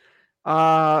 things.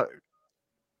 What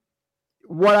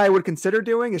I would consider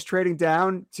doing is trading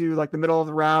down to like the middle of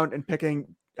the round and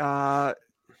picking Jaden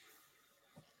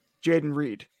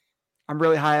Reed. I'm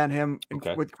really high on him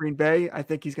with Green Bay. I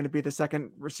think he's going to be the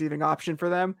second receiving option for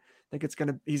them. I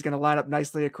think he's going to line up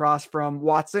nicely across from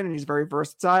Watson, and he's very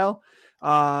versatile.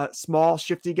 Small,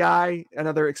 shifty guy,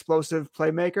 another explosive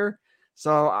playmaker.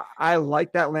 So I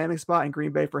like that landing spot in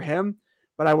Green Bay for him,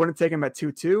 but I wouldn't take him at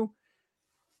 2-2. You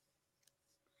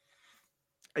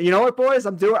know what, boys?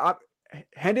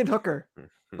 Hendon Hooker.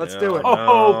 Let's do it.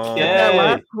 Okay. That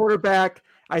last quarterback,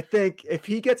 I think if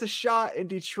he gets a shot in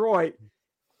Detroit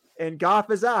and Goff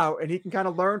is out and he can kind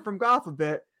of learn from Goff a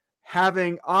bit,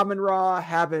 having Amon-Ra,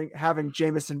 having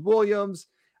Jamison Williams,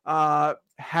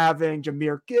 having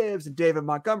Jahmyr Gibbs and David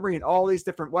Montgomery and all these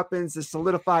different weapons, this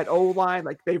solidified O-line,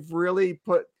 like they've really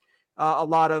put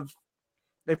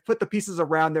they've put the pieces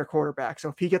around their quarterback. So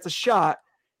if he gets a shot,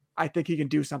 I think he can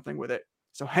do something with it.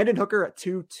 So Hendon Hooker at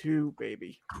 2-2,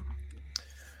 baby.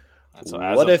 So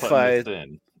what if go ahead.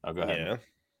 Yeah,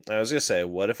 I was gonna say,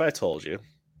 what if I told you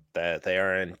that they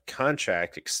are in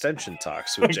contract extension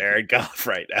talks with Jared Goff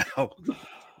right now?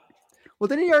 Well,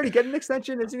 didn't he already get an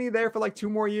extension? Isn't he there for like 2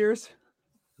 more years?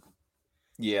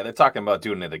 Yeah, they're talking about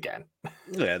doing it again.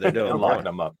 Yeah, they're doing locking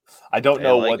him up. I don't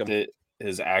know what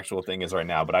his actual thing is right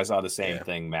now, but I saw the same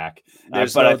thing, Mac. I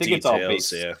think it's all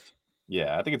based.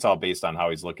 Yeah, I think it's all based on how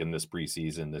he's looking this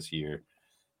preseason this year,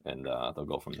 and they'll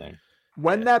go from there.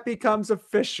 When that becomes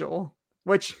official,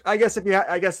 which I guess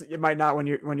it might not when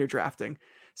you're drafting.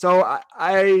 So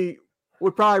I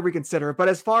would probably reconsider it. But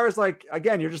as far as like,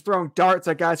 again, you're just throwing darts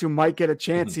at guys who might get a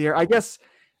chance here. I guess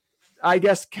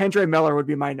Kendre Miller would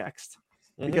be my next,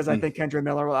 because I think Kendre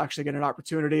Miller will actually get an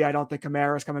opportunity. I don't think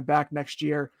Kamara is coming back next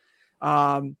year.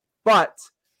 But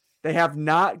they have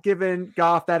not given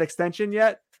Goff that extension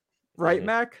yet. right,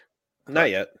 Mac? Not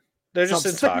yet. They're So just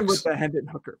I'm in sticking talks. with the Hendon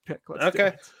Hooker pick. Let's do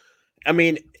Okay. it. I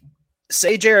mean,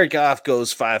 say Jared Goff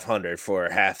goes 500 for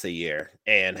half the year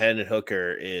and Hendon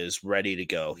Hooker is ready to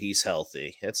go. He's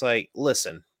healthy. It's like,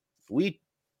 listen,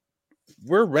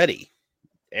 we're ready.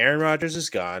 Aaron Rodgers is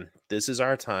gone. This is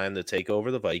our time to take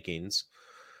over the Vikings,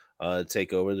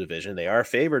 take over the division. They are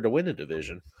favored to win the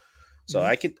division. So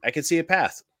I could see a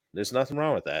path. There's nothing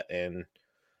wrong with that. And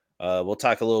we'll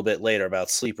talk a little bit later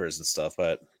about sleepers and stuff,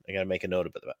 but I got to make a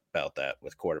note about that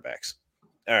with quarterbacks.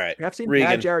 All right. We have seen Regan.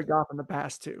 bad Jared Goff in the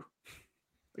past too.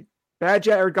 Like, bad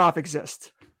Jared Goff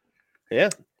exists. Yeah,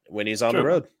 when he's on the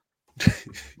road.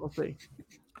 We'll see.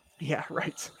 Yeah,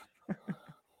 right.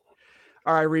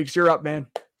 All right, Reeks, you're up, man.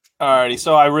 Alrighty,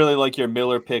 so I really like your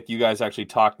Miller pick. You guys actually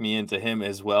talked me into him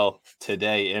as well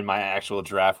today in my actual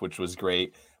draft, which was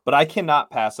great. But I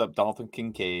cannot pass up Dalton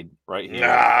Kincaid right here.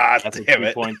 That's a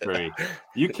 2.3.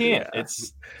 You can't. Yeah.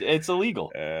 It's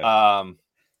illegal.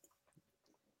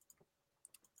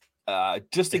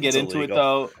 Just to get into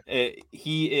illegal. It though,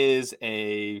 he is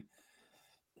a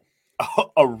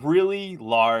really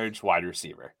large wide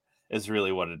receiver. Is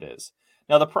really what it is.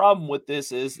 Now the problem with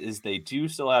this is they do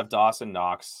still have Dawson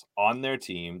Knox on their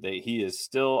team. He is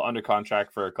still under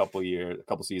contract for a couple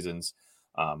seasons.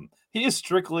 He is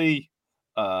strictly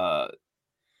not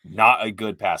a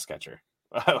good pass catcher.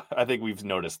 I think we've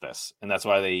noticed this, and that's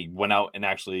why they went out and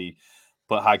actually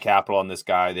put high capital on this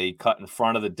guy. They cut in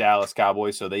front of the Dallas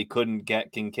Cowboys so they couldn't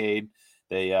get Kincaid.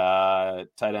 They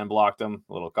tight end blocked him,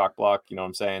 a little cock block, you know what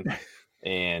I'm saying?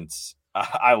 And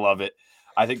I love it.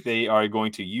 I think they are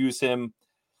going to use him.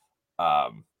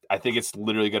 I think it's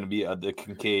literally going to be the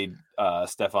Kincaid,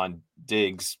 Stephon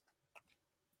Diggs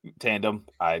tandem.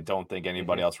 I don't think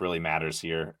anybody else really matters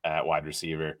here at wide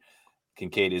receiver.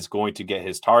 Kincaid is going to get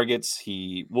his targets.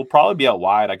 He will probably be out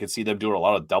wide. I could see them doing a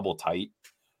lot of double tight.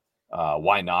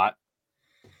 Why not?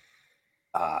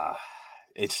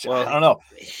 It's I don't know.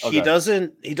 He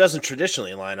doesn't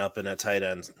traditionally line up in a tight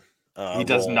end. He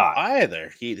does not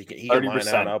either. He can line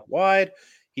out up wide.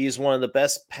 He's one of the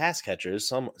best pass catchers.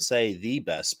 Some say the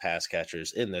best pass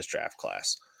catchers in this draft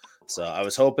class. So I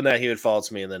was hoping that he would fall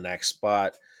to me in the next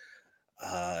spot.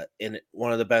 In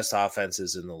one of the best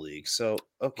offenses in the league. So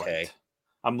okay, right.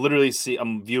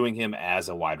 I'm viewing him as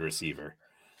a wide receiver.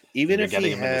 Even if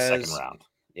getting he him has, in the second round.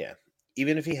 Yeah.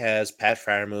 Even if he has Pat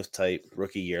Freiermuth type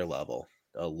rookie year level,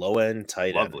 a low end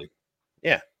tight end. Lovely.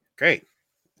 Yeah, great.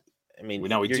 I mean,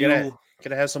 you're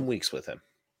gonna have some weeks with him.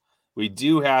 We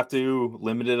do have to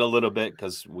limit it a little bit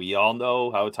because we all know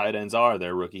how tight ends are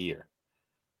their rookie year.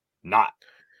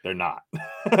 They're not.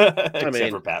 Except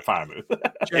for Pat Freiermuth.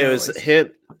 It was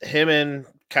him and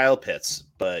Kyle Pitts,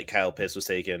 but Kyle Pitts was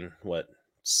taken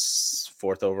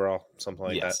fourth overall, something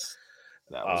like that.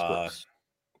 That was gross,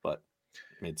 but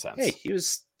made sense. Hey, he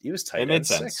was tight. It made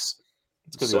sense. 6.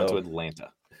 It's because he went to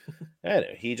Atlanta. I know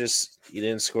he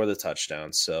didn't score the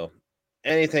touchdown, so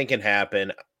anything can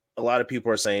happen. A lot of people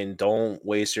are saying don't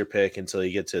waste your pick until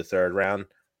you get to the third round.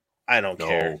 I don't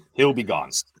care. He'll be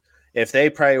gone. If they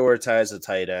prioritize a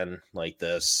tight end like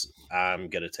this, I'm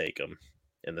gonna take him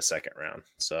in the second round.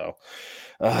 So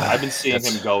I've been seeing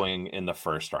him going in the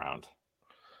first round.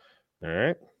 All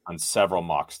right. On several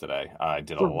mocks today. I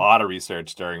did a lot of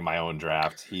research during my own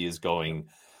draft. He is going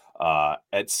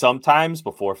at sometimes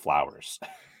before Flowers.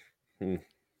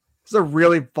 It's a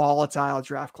really volatile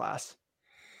draft class.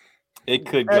 It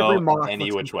could go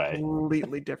any which way.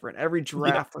 Completely different. Every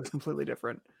draft looks completely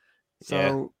different.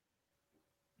 So,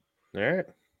 All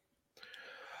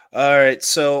right.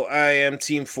 So I am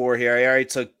team 4 here. I already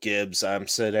took Gibbs. I'm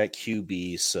set at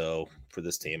QB. So for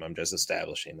this team, I'm just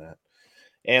establishing that.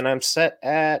 And I'm set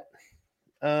at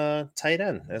tight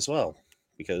end as well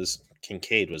because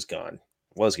Kincaid was gone.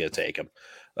 Was going to take him.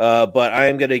 But I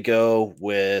am going to go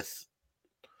with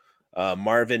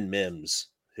Marvin Mims,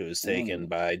 who was taken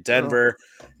by Denver.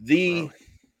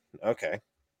 Okay.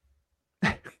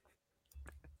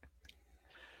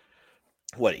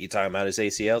 What are you talking about? His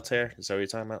ACL tear? Is that what you're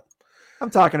talking about? I'm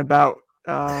talking about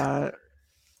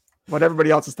what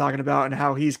everybody else is talking about and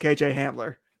how he's KJ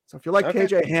Hamler. So if you like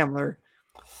KJ Hamler,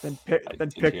 then pick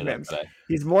Mims.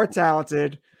 He's more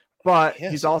talented, but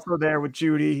he's also there with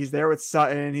Judy. He's there with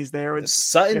Sutton. He's there with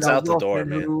Sutton's out the door,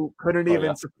 man. Who couldn't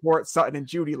even support Sutton and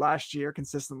Judy last year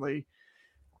consistently.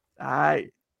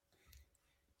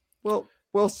 We'll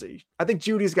see. I think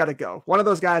Judy's got to go. One of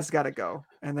those guys got to go,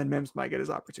 and then Mims might get his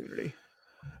opportunity.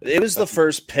 It was the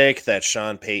first pick that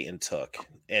Sean Payton took,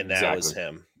 and that was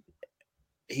him.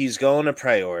 He's going to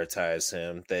prioritize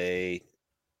him.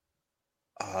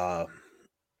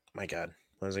 My God,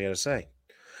 what was I going to say?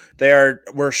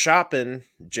 We're shopping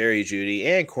Jerry Jeudy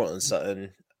and Cortland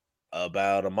Sutton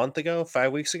about a month ago,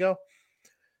 5 weeks ago.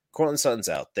 Cortland Sutton's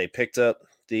out. They picked up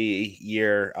the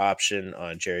year option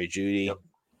on Jerry Jeudy.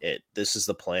 Yep. This is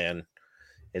the plan.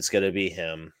 It's going to be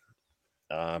him.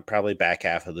 Probably back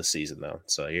half of the season, though.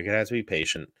 So you're going to have to be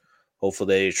patient.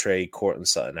 Hopefully they trade Cortland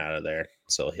Sutton out of there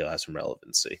so he'll have some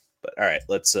relevancy. But all right,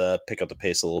 let's pick up the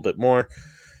pace a little bit more.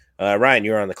 Ryan,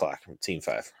 you're on the clock. Team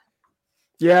 5.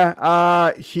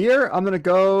 Yeah. Here, I'm going to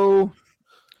go.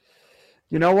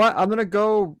 You know what? I'm going to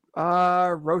go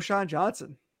Roschon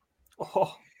Johnson.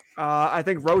 Oh. I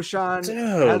think Roschon.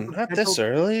 Dude, not this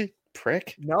early.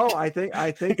 Prick. No, I think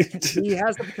he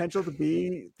has the potential to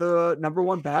be the number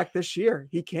one back this year.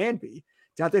 He can be.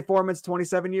 D'Onta Foreman's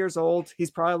 27 years old.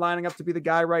 He's probably lining up to be the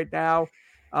guy right now.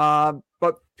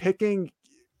 But picking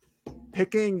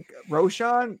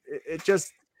Roschon, it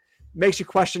just makes you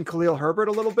question Khalil Herbert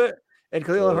a little bit. And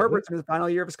Khalil Herbert's in the final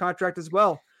year of his contract as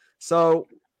well. So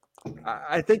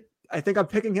I think I'm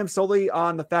picking him solely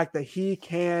on the fact that he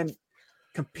can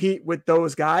compete with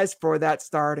those guys for that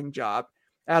starting job,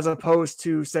 as opposed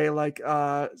to say like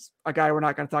a guy we're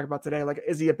not going to talk about today, like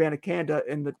Izzy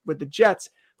Abanikanda with the Jets,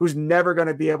 who's never going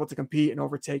to be able to compete and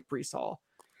overtake Breece Hall.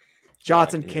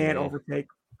 Johnson can't overtake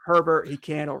Herbert. He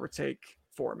can't overtake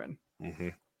Foreman. Mm-hmm.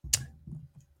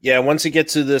 Yeah, once you get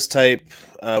to this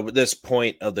this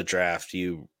point of the draft,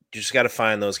 you just got to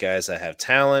find those guys that have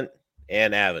talent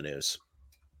and avenues.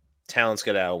 Talent's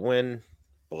going to outwin,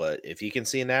 but if you can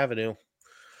see an avenue,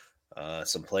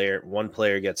 one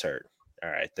player gets hurt. All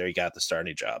right, there you got the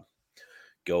starting job.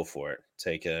 Go for it.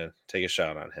 Take a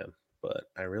shot on him. But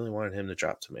I really wanted him to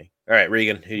drop to me. All right,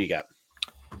 Regan, who you got?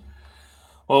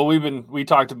 Well, we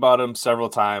talked about him several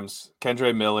times.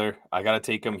 Kendre Miller, I got to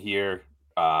take him here.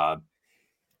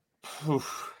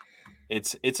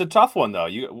 It's a tough one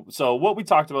though. So what we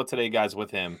talked about today, guys, with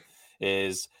him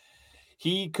is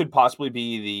he could possibly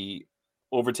be the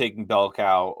overtaking bell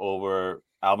cow over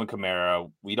Alvin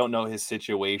Kamara. We don't know his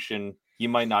situation. He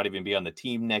might not even be on the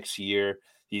team next year.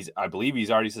 I believe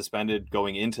he's already suspended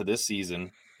going into this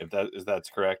season. If that's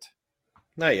correct.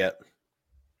 Not yet.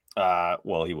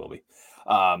 Well, he will be.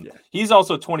 He's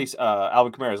also 20.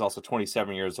 Alvin Kamara is also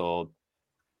 27 years old.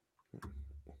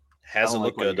 Hasn't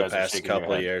looked good the past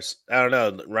couple of years. I don't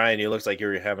know, Ryan. You looked like you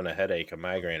were having a headache, a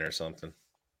migraine, or something.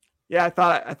 Yeah, I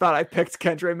thought I picked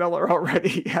Kendre Miller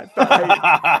already. I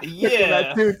thought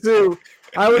that too.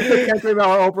 I would pick Kendre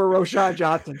Miller over Roschon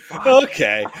Johnson.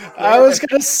 Okay, I was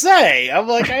gonna say. I'm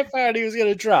like, I thought he was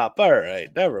gonna drop. All right,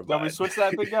 never mind. Can we switch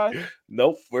that big guy?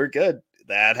 Nope, we're good.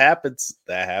 That happens.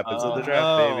 That happens in the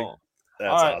draft, baby.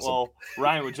 That's all right. awesome. Well,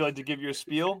 Ryan, would you like to give your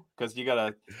spiel? Because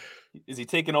is he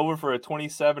taking over for a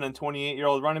 27 and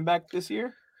 28-year-old running back this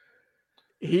year?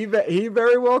 He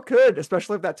very well could,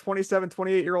 especially if that 27,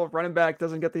 28-year-old running back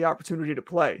doesn't get the opportunity to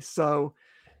play. So,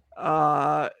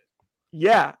 yeah,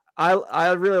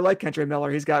 I really like Kendre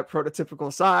Miller. He's got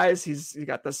prototypical size. He's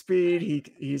got the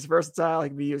speed. He's versatile. He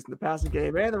can be used in the passing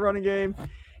game and the running game.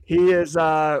 He is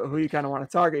who you kind of want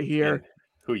to target here. And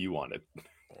who you wanted.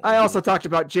 I also talked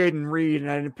about Jaden Reed, and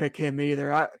I didn't pick him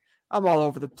either. I'm all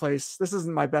over the place. This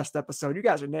isn't my best episode. You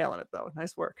guys are nailing it, though.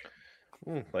 Nice work.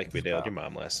 Like we nailed your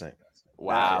mom last night.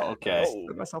 Wow. Okay.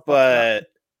 But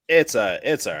it's all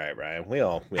right, Ryan. We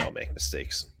all make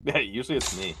mistakes. Yeah. Usually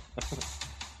it's me.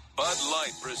 Bud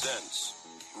Light presents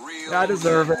Real. I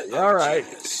deserve it. All right,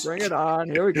 bring it on.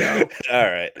 Here we go.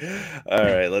 All right.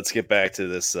 Let's get back to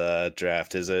this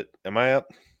draft. Am I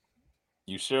up?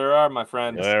 You sure are, my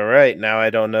friend. All right. Now I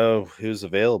don't know who's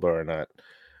available or not.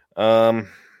 I'm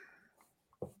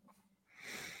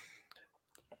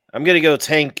gonna go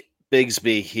Tank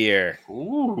Bigsby here.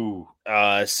 Ooh.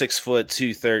 6 foot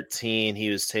 213. He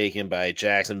was taken by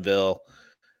Jacksonville.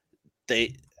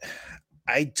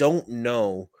 I don't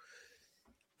know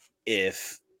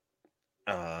if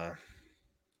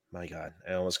my God,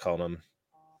 I almost called him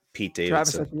Pete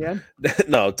Davidson. Travis at the end?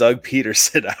 No, Doug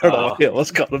Peterson. I don't know why I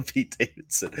almost called him Pete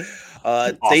Davidson.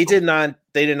 Awesome. They did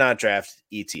not draft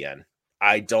ETN.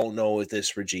 I don't know if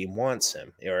this regime wants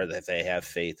him or if they have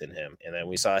faith in him. And then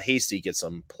we saw Hasty get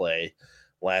some play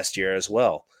last year as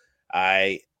well.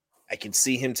 I can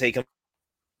see him taking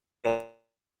a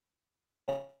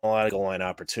lot of goal line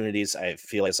opportunities. I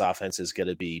feel like his offense is going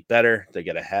to be better. They're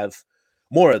going to have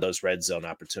more of those red zone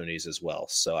opportunities as well.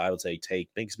 So I would say take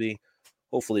Bigsby,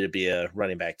 hopefully to be a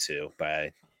running back too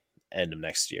by end of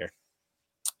next year.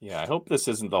 Yeah, I hope this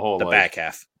isn't the whole back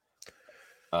half.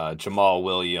 Jamal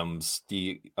Williams,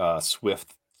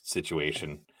 Swift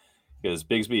situation, because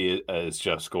Bigsby is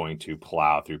just going to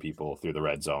plow through people through the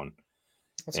red zone.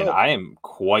 And I am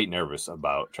quite nervous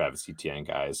about Travis Etienne,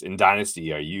 guys. In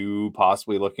Dynasty, are you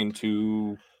possibly looking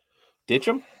to ditch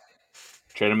him?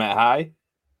 Trade him at high?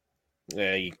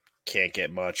 Yeah, you can't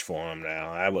get much for him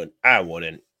now. I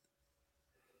wouldn't.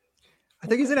 I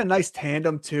think he's in a nice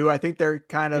tandem too. I think they're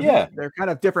kind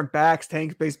of different backs.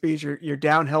 Tank basically is your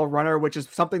downhill runner, which is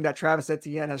something that Travis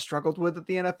Etienne has struggled with at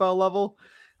the NFL level.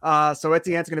 So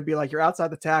Etienne's going to be like your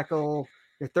outside the tackle,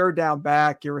 your third down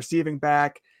back, your receiving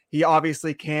back. He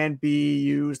obviously can be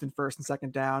used in first and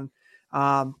second down.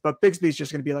 But Bigsby's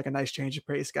just going to be like a nice change of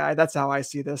pace guy. That's how I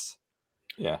see this.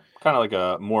 Yeah, kind of like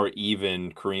a more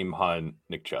even Kareem Hunt,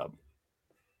 Nick Chubb.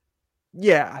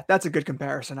 Yeah, that's a good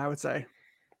comparison, I would say.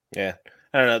 Yeah.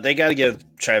 I don't know. They got to give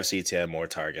Travis Etienne more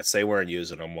targets. They weren't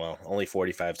using him well. Only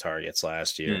 45 targets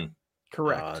last year.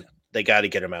 Correct. They got to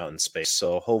get him out in space.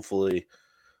 So hopefully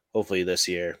this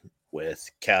year with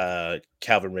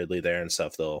Calvin Ridley there and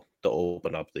stuff, they'll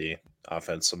open up the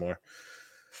offense some more.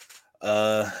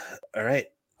 All right.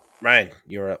 Ryan,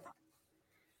 you're up.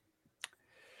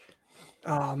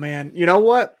 Oh, man. You know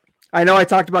what? I know I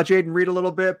talked about Jaden Reed a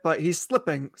little bit, but he's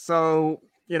slipping. So,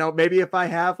 maybe if I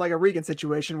have like a Regan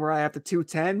situation where I have the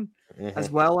 210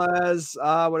 as well as,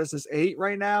 8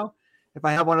 right now? If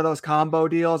I have one of those combo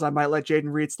deals, I might let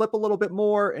Jaden Reed slip a little bit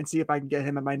more and see if I can get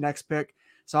him in my next pick.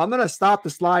 So I'm going to stop the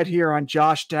slide here on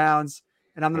Josh Downs,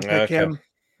 and I'm going to pick him.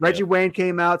 Reggie Wayne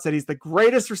came out, said he's the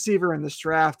greatest receiver in this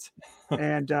draft.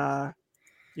 And,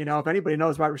 if anybody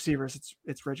knows wide receivers,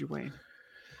 it's Reggie Wayne.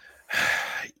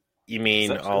 You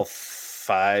mean all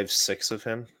 5'6" of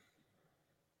him?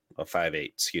 Oh, 5'8",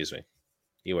 excuse me.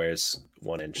 He wears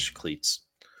 1-inch cleats.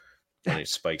 1-inch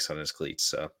spikes on his cleats.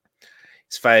 So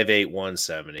he's 5'8",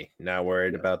 170. Not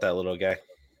worried about that little guy?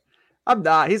 I'm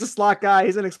not. He's a slot guy.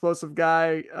 He's an explosive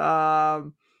guy.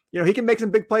 He can make some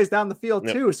big plays down the field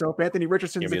too. So if Anthony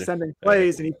Richardson's extending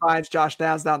plays and he finds Josh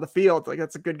Downs down the field, like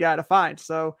that's a good guy to find.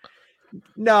 So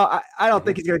no, I don't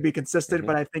think he's going to be consistent,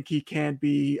 but I think he can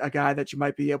be a guy that you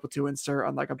might be able to insert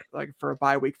on like for a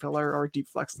bye week filler or a deep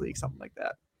flex league, something like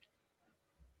that.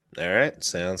 All right,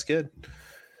 sounds good.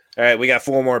 All right, we got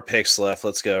 4 more picks left.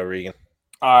 Let's go, Regan.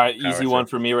 All right, easy one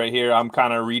for me right here. I'm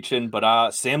kind of reaching,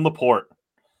 but Sam Laporte.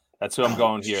 That's who I'm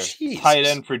going here. Jesus. Tight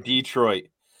end for Detroit.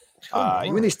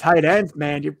 You and these tight ends,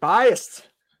 man, you're biased.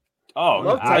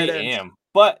 Oh, I am.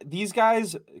 But these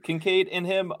guys, Kincaid and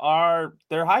him,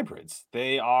 they're hybrids.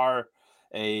 They are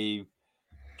a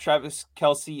Travis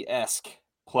Kelce-esque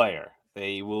player.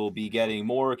 They will be getting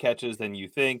more catches than you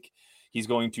think. He's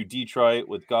going to Detroit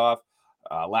with Goff.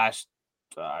 I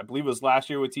believe it was last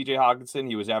year with TJ Hawkinson.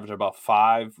 He was averaging about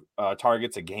 5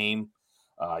 targets a game.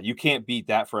 You can't beat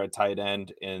that for a tight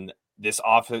end in this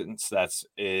offense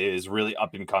is really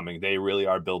up and coming. They really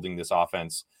are building this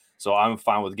offense. So I'm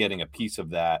fine with getting a piece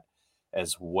of that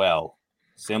as well.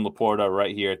 Sam Laporta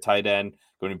right here, tight end,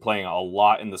 going to be playing a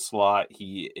lot in the slot.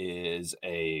 He is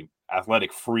a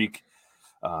athletic freak.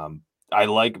 I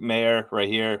like Mayer right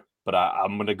here, but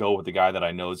I'm going to go with the guy that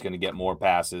I know is going to get more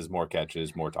passes, more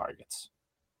catches, more targets.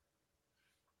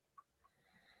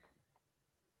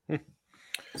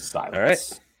 Silence. All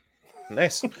right.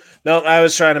 Nice. No, I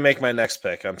was trying to make my next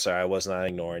pick. I'm sorry. I was not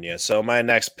ignoring you. So my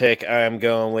next pick, I'm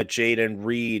going with Jaden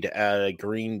Reed out of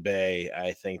Green Bay.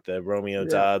 I think the Romeo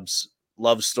Doubs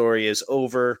love story is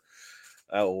over.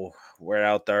 We're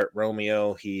out there.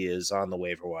 Romeo, he is on the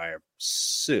waiver wire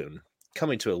soon,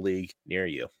 coming to a league near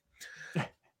you.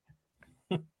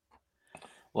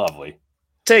 Lovely.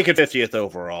 Taking 50th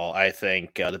overall, I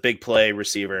think the big play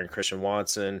receiver and Christian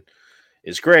Watson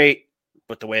is great.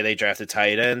 But the way they drafted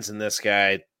tight ends and this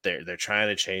guy, they're trying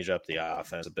to change up the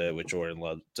offense a bit with Jordan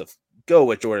Love to go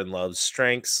with Jordan Love's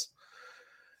strengths.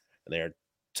 And they're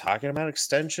talking about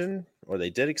extension, or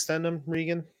they did extend him,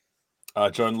 Regan.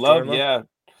 Jordan Love. Add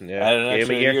an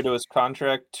extra year to his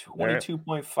contract,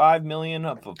 $22.5 million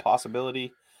of a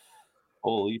possibility.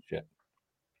 Holy shit!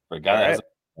 For a guy that has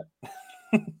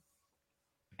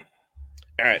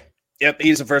all right. Yep,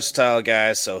 he's a versatile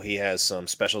guy, so he has some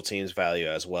special teams value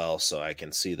as well. So I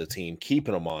can see the team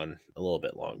keeping him on a little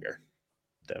bit longer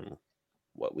than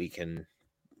what we can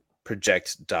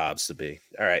project Dobbs to be.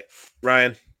 All right,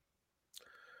 Ryan.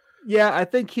 Yeah, I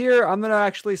think here I'm going to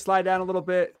actually slide down a little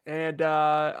bit, and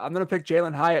I'm going to pick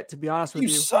Jalen Hyatt, to be honest with you.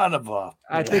 You son of a...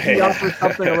 I think he offers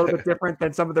something a little bit different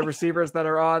than some of the receivers that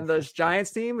are on the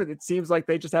Giants team. It seems like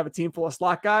they just have a team full of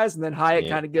slot guys, and then Hyatt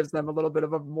kind of gives them a little bit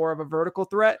of more of a vertical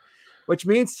threat. Which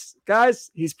means, guys,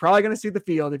 he's probably going to see the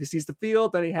field. If he sees the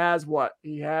field, then he has what?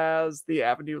 He has the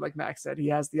avenue, like Max said. He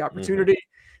has the opportunity.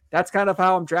 That's kind of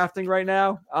how I'm drafting right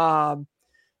now.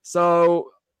 So,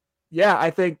 yeah,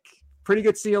 I think pretty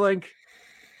good ceiling.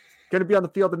 going to be on the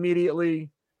field immediately,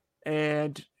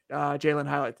 and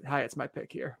Jalen Hyatt's my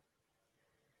pick here.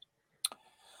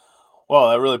 Well,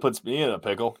 that really puts me in a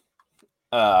pickle.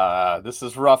 This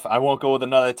is rough. I won't go with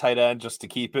another tight end just to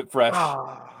keep it fresh.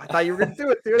 Oh, I thought you were going to do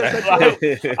it,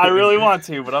 dude. I really want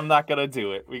to, but I'm not going to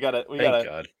do it. We gotta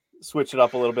God. switch it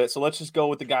up a little bit. So let's just go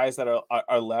with the guys that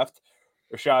are left.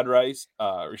 Rashid Rice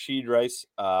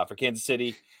for Kansas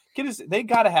City. They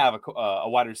got to have a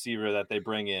wide receiver that they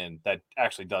bring in that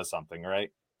actually does something,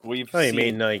 right? You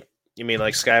mean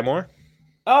like Sky Moore?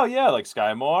 Oh yeah, like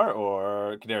Sky Moore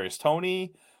or Kadarius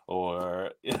Toney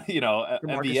or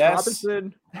MVS.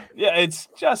 Robinson. Yeah,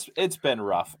 it's been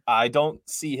rough. I don't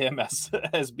see him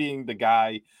as being the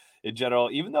guy in general,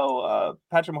 even though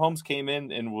Patrick Mahomes came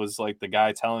in and was like the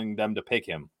guy telling them to pick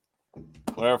him.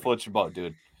 Whatever floats your boat,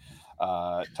 dude.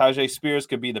 Tajay Spears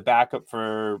could be the backup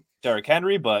for Derrick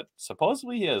Henry, but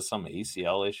supposedly he has some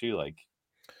ACL issue. Like,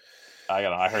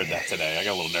 I heard that today. I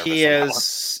got a little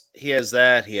nervous. He has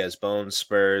that. He has bone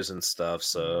spurs and stuff.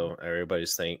 So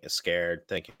everybody's scared,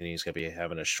 thinking he's going to be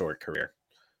having a short career.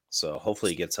 So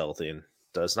hopefully he gets healthy and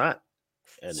does not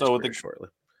end his career shortly.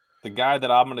 The guy that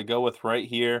I'm going to go with right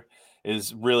here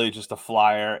is really just a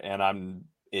flyer, and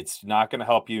it's not going to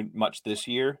help you much this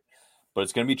year, but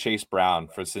it's going to be Chase Brown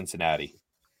for Cincinnati.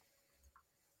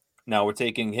 Now we're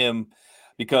taking him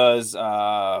because,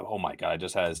 oh my God, I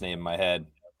just had his name in my head.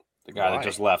 The guy that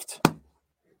just left.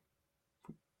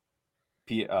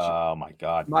 Oh my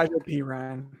God. Michael P.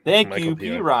 Ryan. Thank you,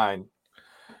 P. Ryan.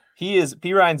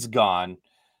 P. Ryan's gone.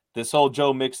 This whole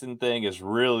Joe Mixon thing is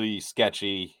really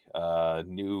sketchy.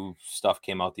 New stuff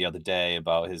came out the other day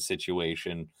about his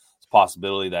situation. It's a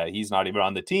possibility that he's not even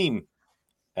on the team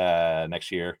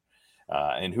next year.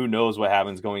 And who knows what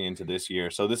happens going into this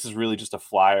year. So this is really just a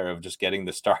flyer of just getting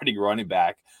the starting running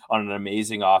back on an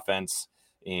amazing offense.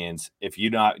 And if you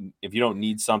don't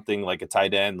need something like a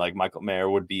tight end, like Michael Mayer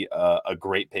would be a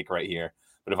great pick right here.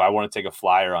 But if I want to take a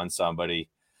flyer on somebody,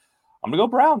 I'm going to go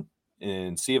Brown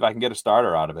and see if I can get a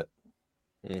starter out of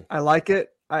it. I like it.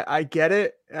 I get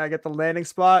it. I get the landing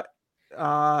spot.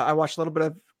 I watched a little bit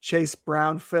of Chase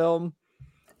Brown film,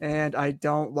 and I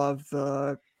don't love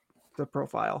the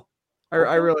profile.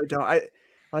 I really don't.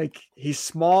 He's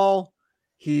small.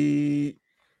 He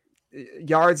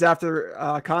yards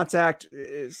after contact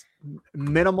is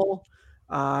minimal.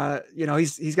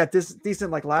 He's got this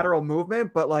decent like lateral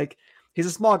movement, but like he's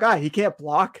a small guy. He can't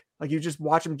block. Like you just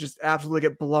watch him just absolutely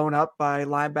get blown up by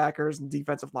linebackers and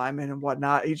defensive linemen and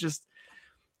whatnot. He just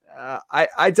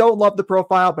I don't love the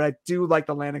profile, but I do like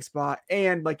the landing spot.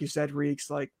 And like you said, Reeks,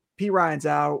 like P. Ryan's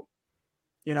out.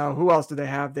 Who else do they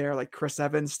have there? Like Chris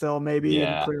Evans still maybe.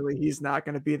 Yeah. And clearly he's not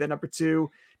going to be the number 2.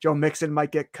 Joe Mixon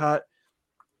might get cut.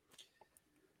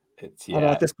 Although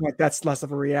at this point, that's less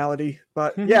of a reality.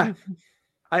 But yeah,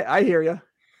 I hear you.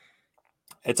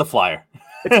 It's a flyer.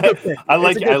 It's a good pick.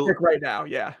 It's a good pick right now.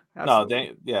 Yeah.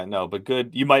 Absolutely. But good.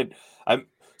 You might.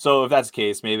 So if that's the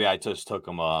case, maybe I just took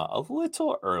him a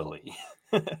little early.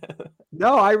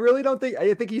 No, I really don't think.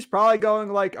 I think he's probably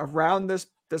going like around this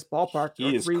ballpark.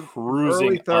 He is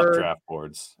cruising up draft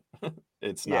boards.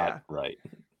 It's not right.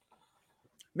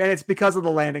 Man, it's because of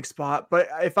the landing spot. But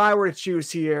if I were to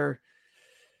choose here,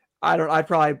 I'd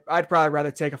probably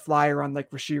rather take a flyer on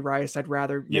like Rashid Rice. I'd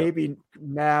rather maybe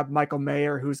nab Michael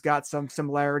Mayer, who's got some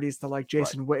similarities to like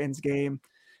Jason Witten's game.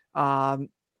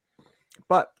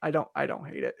 But I don't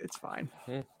hate it. It's fine.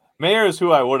 Mayer is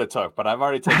who I would have took, but I've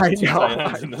already taken 2 tight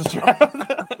ends in this draft.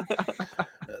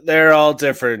 They're all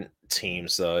different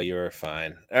teams, though. You're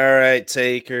fine. All right,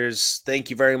 takers.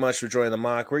 Thank you very much for joining the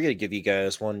mock. We're going to give you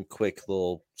guys one quick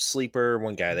little sleeper,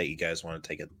 one guy that you guys want to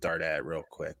take a dart at real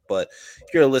quick. But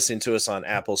if you're listening to us on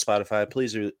Apple, Spotify,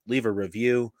 please leave a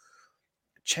review.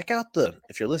 Check out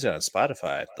if you're listening on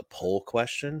Spotify, the poll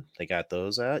question. They got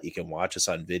those out. You can watch us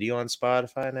on video on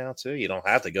Spotify now, too. You don't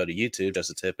have to go to YouTube,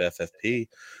 just a tip FFP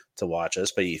to watch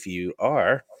us. But if you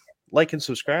are, like and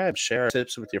subscribe, share our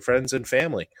tips with your friends and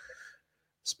family,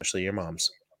 especially your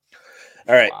moms.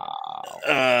 All right.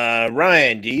 Wow.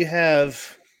 Ryan, do you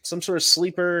have some sort of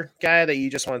sleeper guy that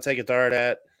you just want to take a dart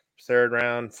at? 3rd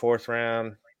round, 4th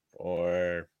round,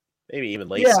 or maybe even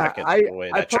late second? The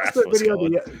way that draft was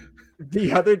going.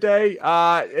 The other day,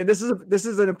 and this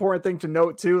is an important thing to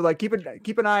note too. Like keep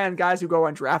an eye on guys who go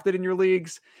undrafted in your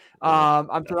leagues.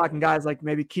 I'm talking guys like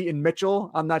maybe Keaton Mitchell.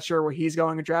 I'm not sure where he's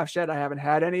going in draft yet. I haven't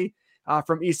had any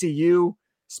from ECU.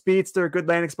 Speedster, good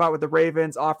landing spot with the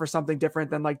Ravens. Offer something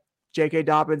different than like J.K.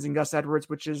 Dobbins and Gus Edwards,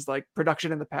 which is like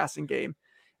production in the passing game.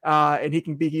 And he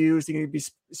can be used. He can be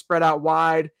spread out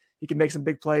wide. He can make some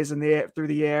big plays through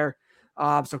the air.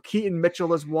 So Keaton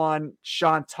Mitchell is one.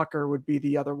 Sean Tucker would be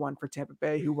the other one for Tampa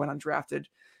Bay, who went undrafted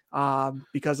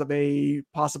because of a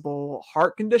possible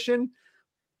heart condition.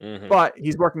 Mm-hmm. But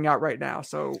he's working out right now.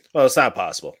 So well, it's not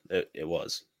possible. It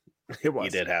was. It was. He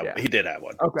did have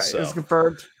one. Okay, so, it's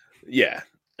confirmed. Yeah.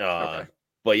 Okay.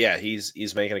 But yeah,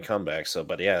 he's making a comeback. So,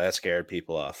 but yeah, that scared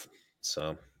people off.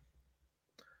 So,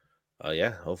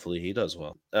 yeah, hopefully he does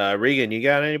well. Regan, you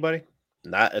got anybody?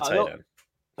 Not a tight end.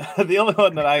 The only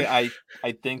one that I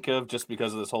think of just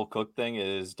because of this whole Cook thing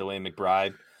is Dwayne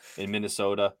McBride in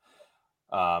Minnesota.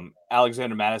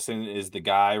 Alexander Madison is the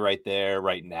guy right there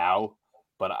right now,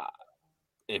 but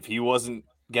if he wasn't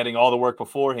getting all the work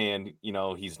beforehand,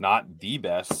 he's not the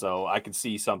best. So I could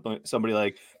see somebody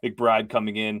like McBride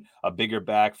coming in, a bigger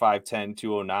back, 5'10",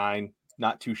 209,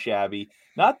 not too shabby,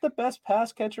 not the best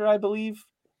pass catcher, I believe,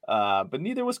 but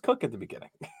neither was Cook at the beginning.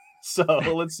 So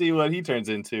let's see what he turns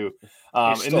into.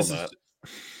 And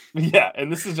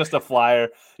this is just a flyer.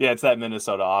 Yeah, it's that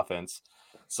Minnesota offense.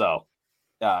 So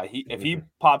if he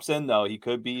pops in, though, he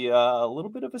could be a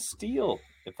little bit of a steal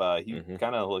if he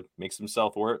kind of makes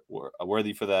himself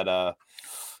worthy for that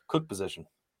Cook position.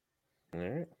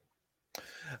 All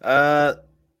right.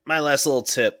 My last little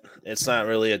tip, it's not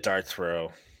really a dart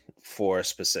throw for a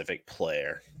specific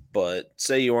player, but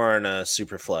say you are in a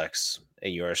super flex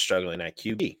and you are struggling at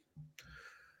QB.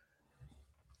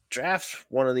 Draft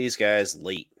one of these guys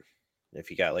late. If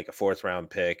you got like a 4th round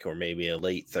pick or maybe a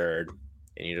late 3rd,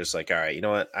 and you're just like, all right, you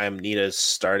know what? I need a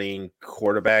starting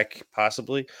quarterback,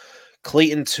 possibly.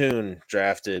 Clayton Tune,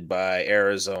 drafted by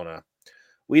Arizona.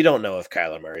 We don't know if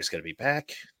Kyler Murray is going to be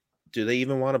back. Do they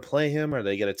even want to play him? Are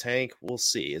they going to tank? We'll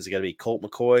see. Is it going to be Colt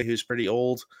McCoy, who's pretty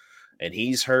old, and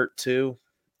he's hurt too?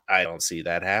 I don't see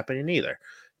that happening either.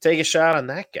 Take a shot on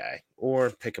that guy or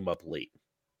pick him up late.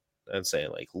 I'm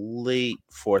saying like late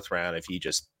 4th round if you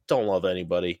just don't love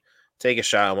anybody. Take a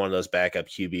shot on one of those backup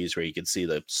QBs where you can see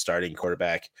the starting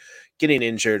quarterback getting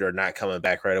injured or not coming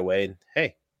back right away. And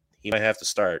hey, he might have to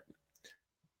start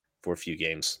for a few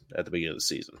games at the beginning of the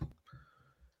season.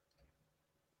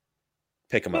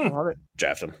 Pick him up,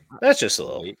 draft him. That's just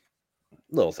a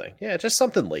little thing. Yeah, just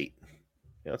something late.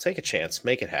 Take a chance,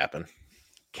 make it happen.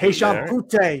 Keishon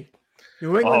Butte,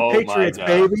 New England Patriots,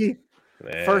 baby.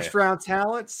 Yeah. 1st round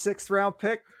talent, 6th round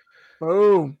pick.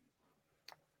 Boom.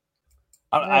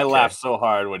 I laughed so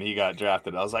hard when he got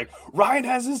drafted. I was like, Ryan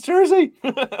has his jersey.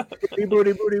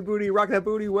 Booty. Rock that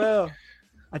booty well.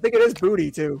 I think it is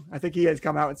Booty, too. I think he has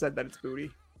come out and said that it's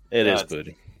Booty. It is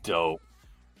Booty. Dope.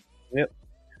 Yep.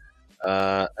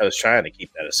 I was trying to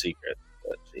keep that a secret,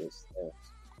 but jeez.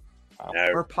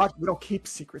 We don't keep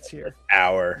secrets here. An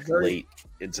hour late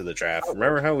into the draft.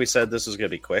 Remember how we said this was going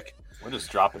to be quick? We're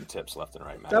just dropping tips left and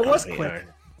right, man. That was quick.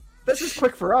 This is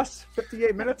quick for us.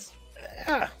 58 minutes.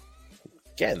 Yeah.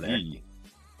 Getting there.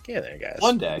 Get there, guys.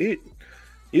 One day.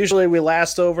 Usually we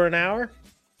last over an hour.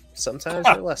 Sometimes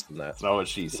we're less than that. That's not what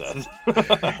she said.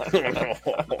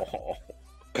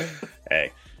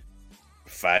 Hey,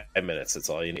 5 minutes. That's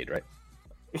all you need, right?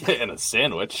 And a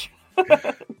sandwich.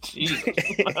 Jeez.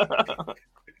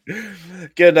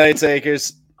 Good night,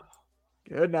 takers.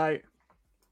 Good night.